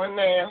 Come on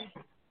now.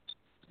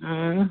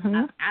 Mm-hmm.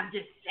 I'm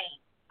just saying,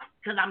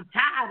 because I'm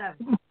tired of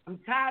it. I'm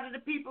tired of the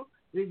people.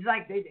 It's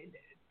like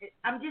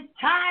I'm just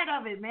tired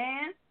of it,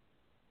 man.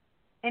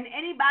 And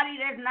anybody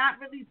that's not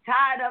really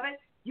tired of it,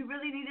 you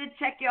really need to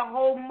check your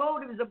whole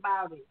motives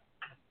about it.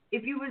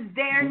 If you was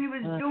there and you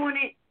was doing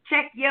it,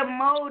 check your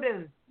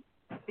motives.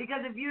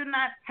 Because if you're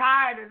not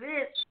tired of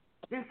this,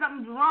 then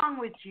something's wrong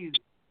with you.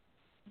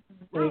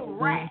 Real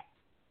rat.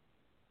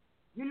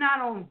 You're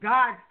not on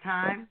God's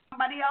time,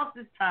 somebody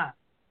else's time.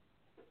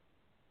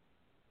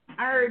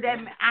 I heard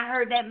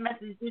that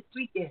message this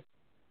weekend.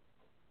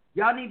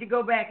 Y'all need to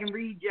go back and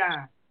read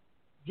John.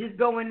 Just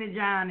go into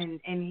John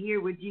and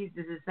hear what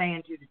Jesus is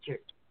saying to the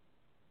church.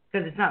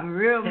 Because there's something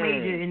real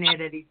major in there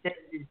that he says.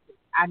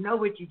 I know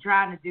what you're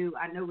trying to do.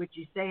 I know what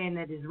you're saying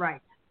that is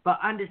right. But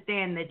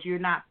understand that you're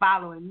not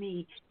following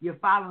me. You're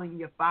following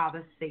your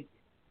father, Satan.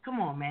 Come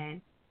on,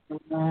 man.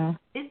 Mm-hmm.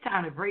 It's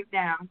time to break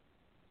down,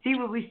 see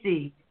what we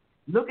see,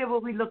 look at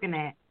what we're looking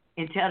at,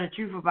 and tell the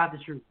truth about the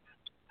truth.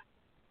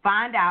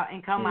 Find out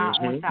and come out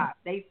on top.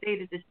 They say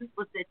that the truth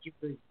will set you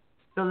free.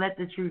 So let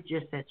the truth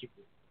just set you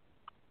free.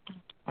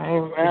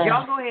 But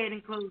y'all go ahead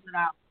and close it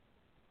out.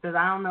 Because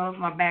I don't know if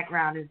my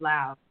background is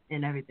loud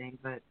and everything.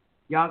 But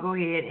y'all go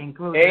ahead and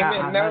close it out.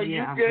 Amen. No,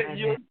 you good.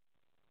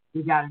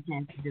 You got a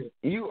chance to do it.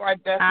 You are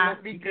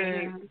definitely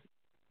good.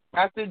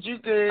 I said you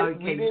good.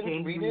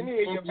 Okay, we didn't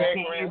hear your background.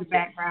 Can't hear the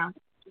background.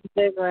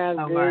 Background,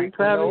 oh, good. right. You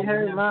probably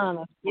heard mine.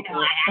 I got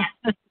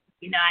to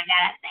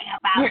think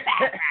about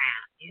background.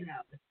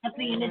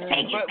 Something to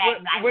take it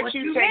back. What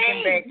you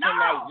taking back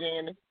tonight,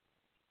 Janice?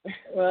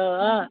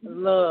 Well,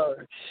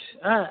 Lord,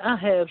 I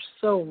have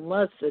so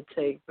much to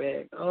take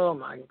back. Oh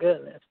my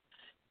goodness,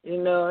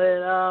 and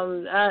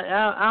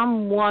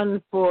I'm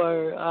one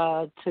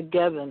for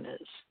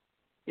togetherness.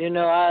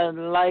 I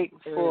like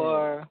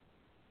for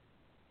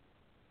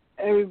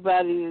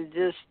everybody to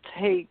just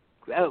take.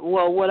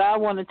 What I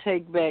want to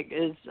take back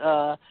is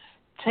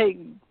take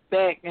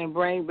back and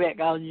bring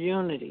back our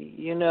unity.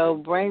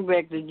 Bring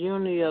back the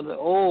unity of the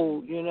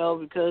old.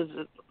 Because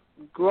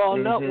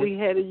growing up we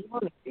had a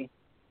unity.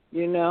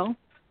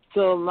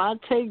 So my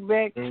take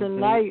back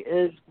tonight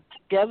is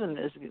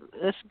togetherness.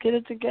 Let's get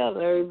it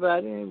together,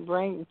 everybody,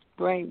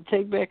 and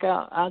take back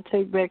out. I'll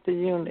take back the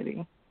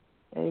unity.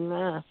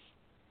 Amen.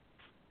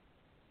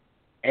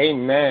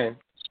 Amen.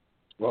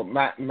 Well,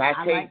 my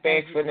take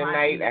back for the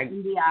night,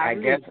 I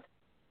guess.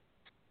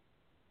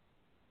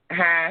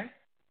 Huh?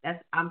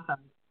 I'm sorry.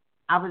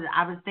 I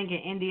was thinking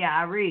India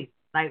Arie,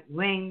 like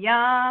when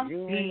young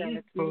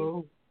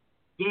people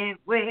get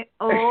with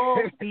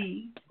old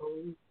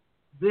people.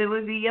 We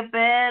would be a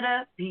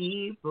better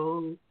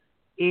people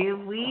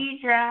if we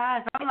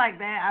try. Something like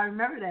that. I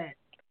remember that.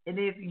 And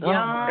if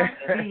young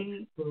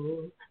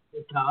people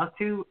would talk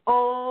to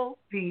old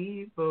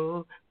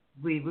people,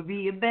 we would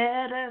be a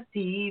better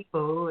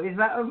people. Is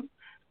that?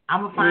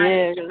 I'm gonna find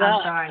it.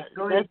 I'm sorry.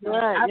 Go ahead. That's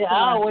right. Yeah,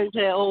 I always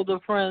had older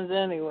friends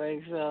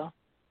anyway, so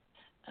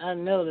I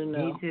know to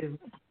know. Me too.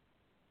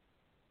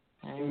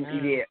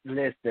 Yeah,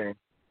 listen.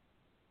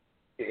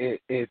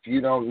 If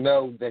you don't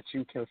know that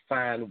you can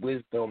find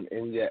wisdom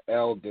in your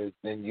elders,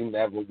 then you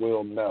never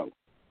will know.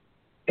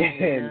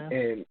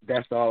 And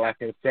that's all I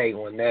can say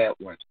on that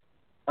one.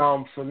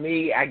 For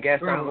me, I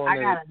guess I'm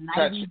going to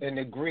touch and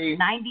agree.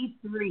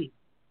 93.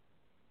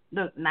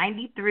 Look,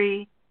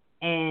 93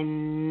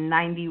 and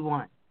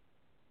 91.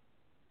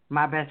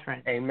 My best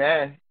friend.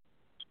 Amen.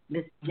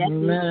 Miss Jessie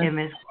and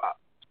Miss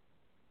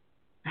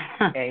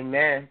Clark.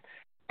 Amen.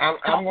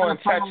 I'm going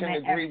to touch and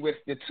agree with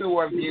the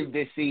two of you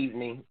this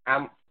evening.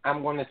 I'm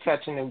going to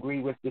touch and agree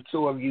with the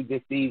two of you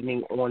this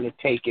evening on the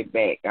take it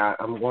back.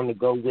 I'm going to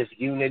go with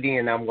unity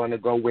and I'm going to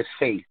go with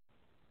faith.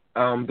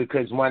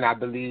 Because one, I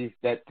believe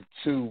that the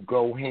two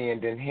go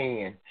hand in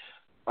hand.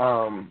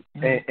 And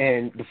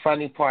the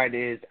funny part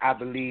is I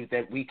believe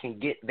that we can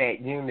get that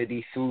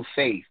unity through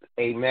faith.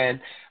 Amen.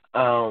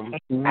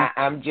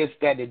 I'm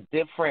just at a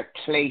different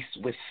place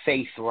with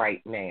faith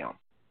right now.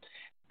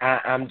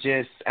 I'm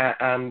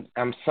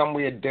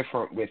somewhere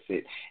different with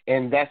it.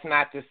 And that's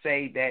not to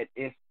say that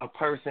if a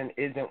person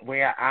isn't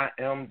where I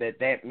am,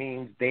 that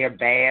means they're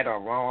bad or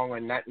wrong or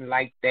nothing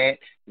like that.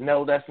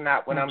 No, that's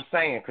not what I'm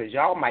saying, because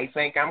y'all might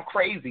think I'm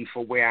crazy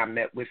for where I'm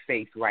at with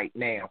faith right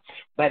now.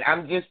 But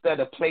I'm just at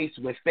a place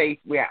with faith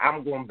where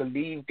I'm going to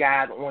believe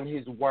God on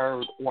his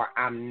word or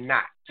I'm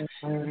not.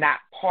 Not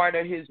part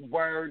of his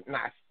word,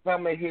 not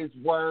some of his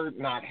word,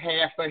 not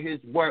half of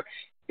his word.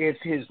 If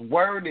his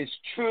word is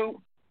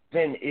true,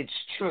 then it's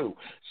true.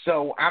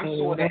 So I'm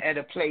sort of at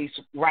a place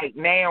right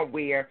now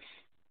where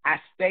I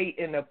stay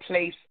in a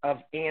place of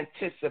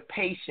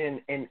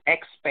anticipation and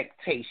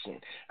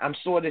expectation. I'm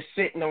sort of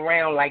sitting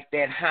around like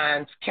that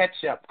Heinz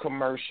ketchup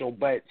commercial,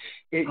 but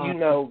you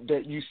know,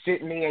 that you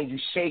sitting there and you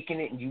shaking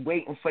it and you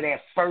waiting for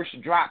that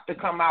first drop to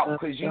come out,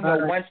 because you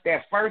know once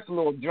that first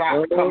little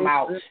drop come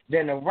out,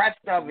 then the rest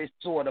of it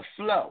sort of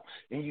flow.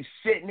 And you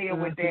sitting there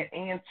with that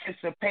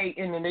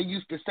anticipating, and they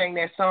used to sing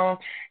that song,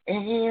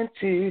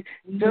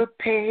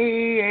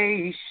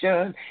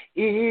 anticipation,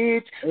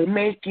 it's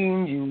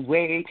making you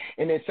wait.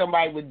 And then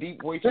somebody with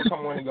deep voice will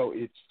come on and go,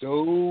 it's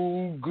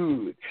so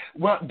good.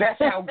 Well, that's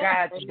how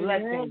God's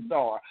blessings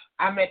are.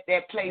 I'm at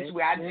that place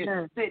where I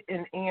just sit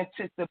in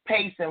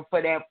anticipation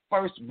for that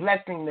first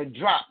blessing to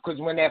drop. Because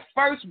when that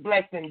first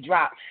blessing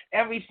drops,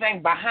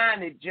 everything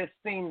behind it just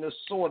seemed to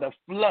sort of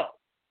flow.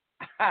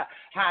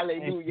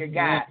 Hallelujah,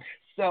 God.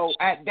 So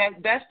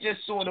that's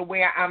just sort of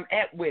where I'm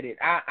at with it.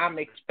 I'm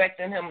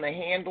expecting him to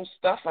handle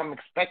stuff. I'm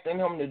expecting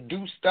him to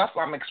do stuff.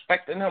 I'm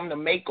expecting him to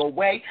make a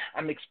way.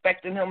 I'm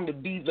expecting him to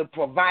be the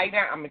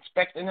provider. I'm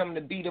expecting him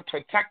to be the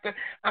protector.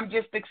 I'm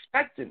just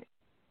expecting it.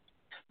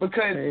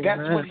 Because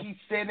that's what he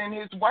said in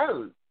his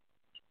word.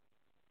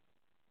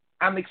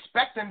 I'm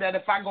expecting that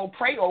if I go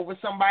pray over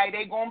somebody,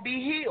 they're going to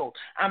be healed.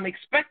 I'm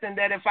expecting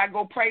that if I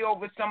go pray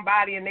over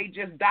somebody and they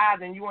just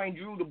died and you ain't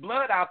drew the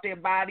blood out their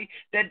body,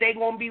 that they're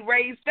going to be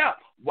raised up.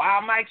 Why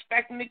am I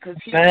expecting it? Because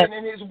he said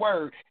in his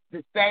word,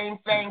 the same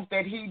things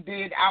that he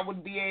did, I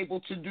would be able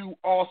to do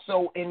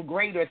also in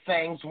greater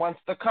things once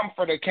the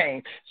Comforter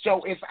came.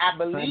 So if I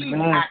believe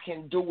I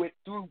can do it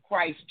through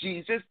Christ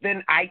Jesus,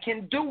 then I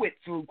can do it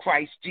through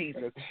Christ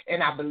Jesus.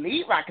 And I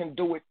believe I can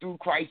do it through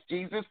Christ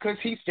Jesus because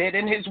he said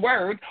in his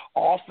word,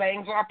 all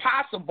things are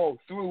possible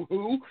through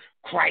who?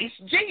 Christ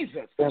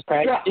Jesus.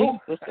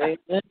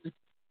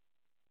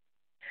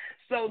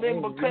 So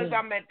then because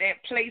I'm at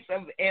that place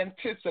of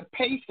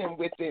anticipation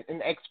with it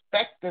and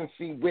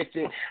expectancy with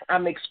it,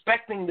 I'm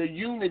expecting the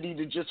unity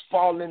to just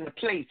fall into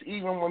place,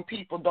 even when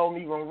people don't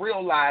even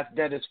realize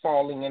that it's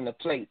falling into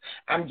place.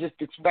 I'm just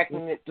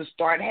expecting it to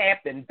start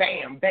happening.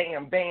 Bam,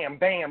 bam, bam,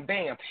 bam,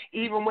 bam,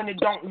 even when it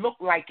don't look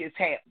like it's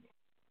happening.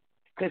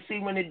 Because, see,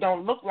 when it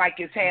don't look like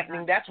it's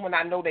happening, that's when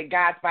I know that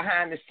God's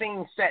behind the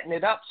scenes setting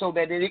it up so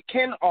that it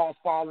can all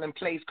fall in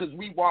place, because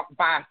we walk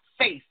by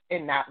faith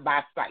and not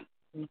by sight.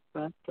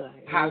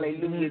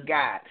 Hallelujah,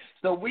 God.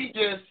 So we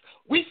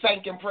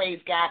thank and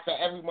praise God for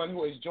everyone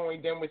who has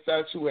joined in with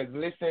us, who has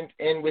listened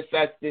in with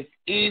us this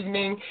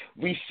evening.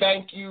 We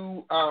thank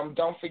you.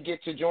 Don't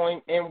forget to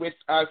join in with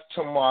us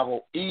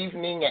tomorrow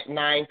evening at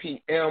 9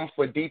 p.m.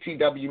 for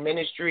DTW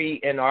Ministry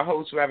and our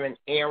host, Reverend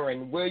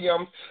Aaron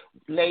Williams.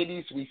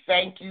 Ladies, we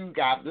thank you.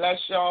 God bless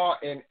y'all,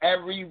 and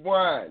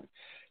everyone,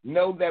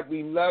 know that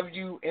we love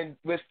you and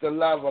with the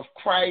love of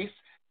Christ.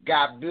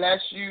 God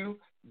bless you.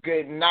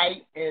 Good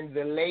night, and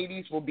the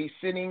ladies will be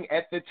sitting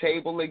at the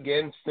table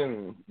again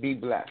soon. Be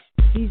blessed.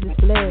 Jesus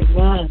bless.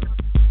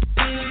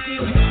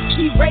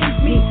 He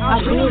raised me,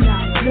 I will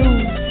not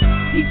lose.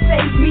 He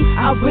saved me,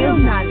 I will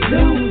not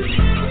lose.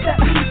 Set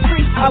me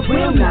free, I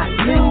will not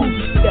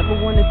lose. Never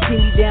want to see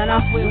me down, I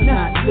will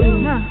not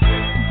lose.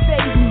 He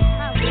saved me.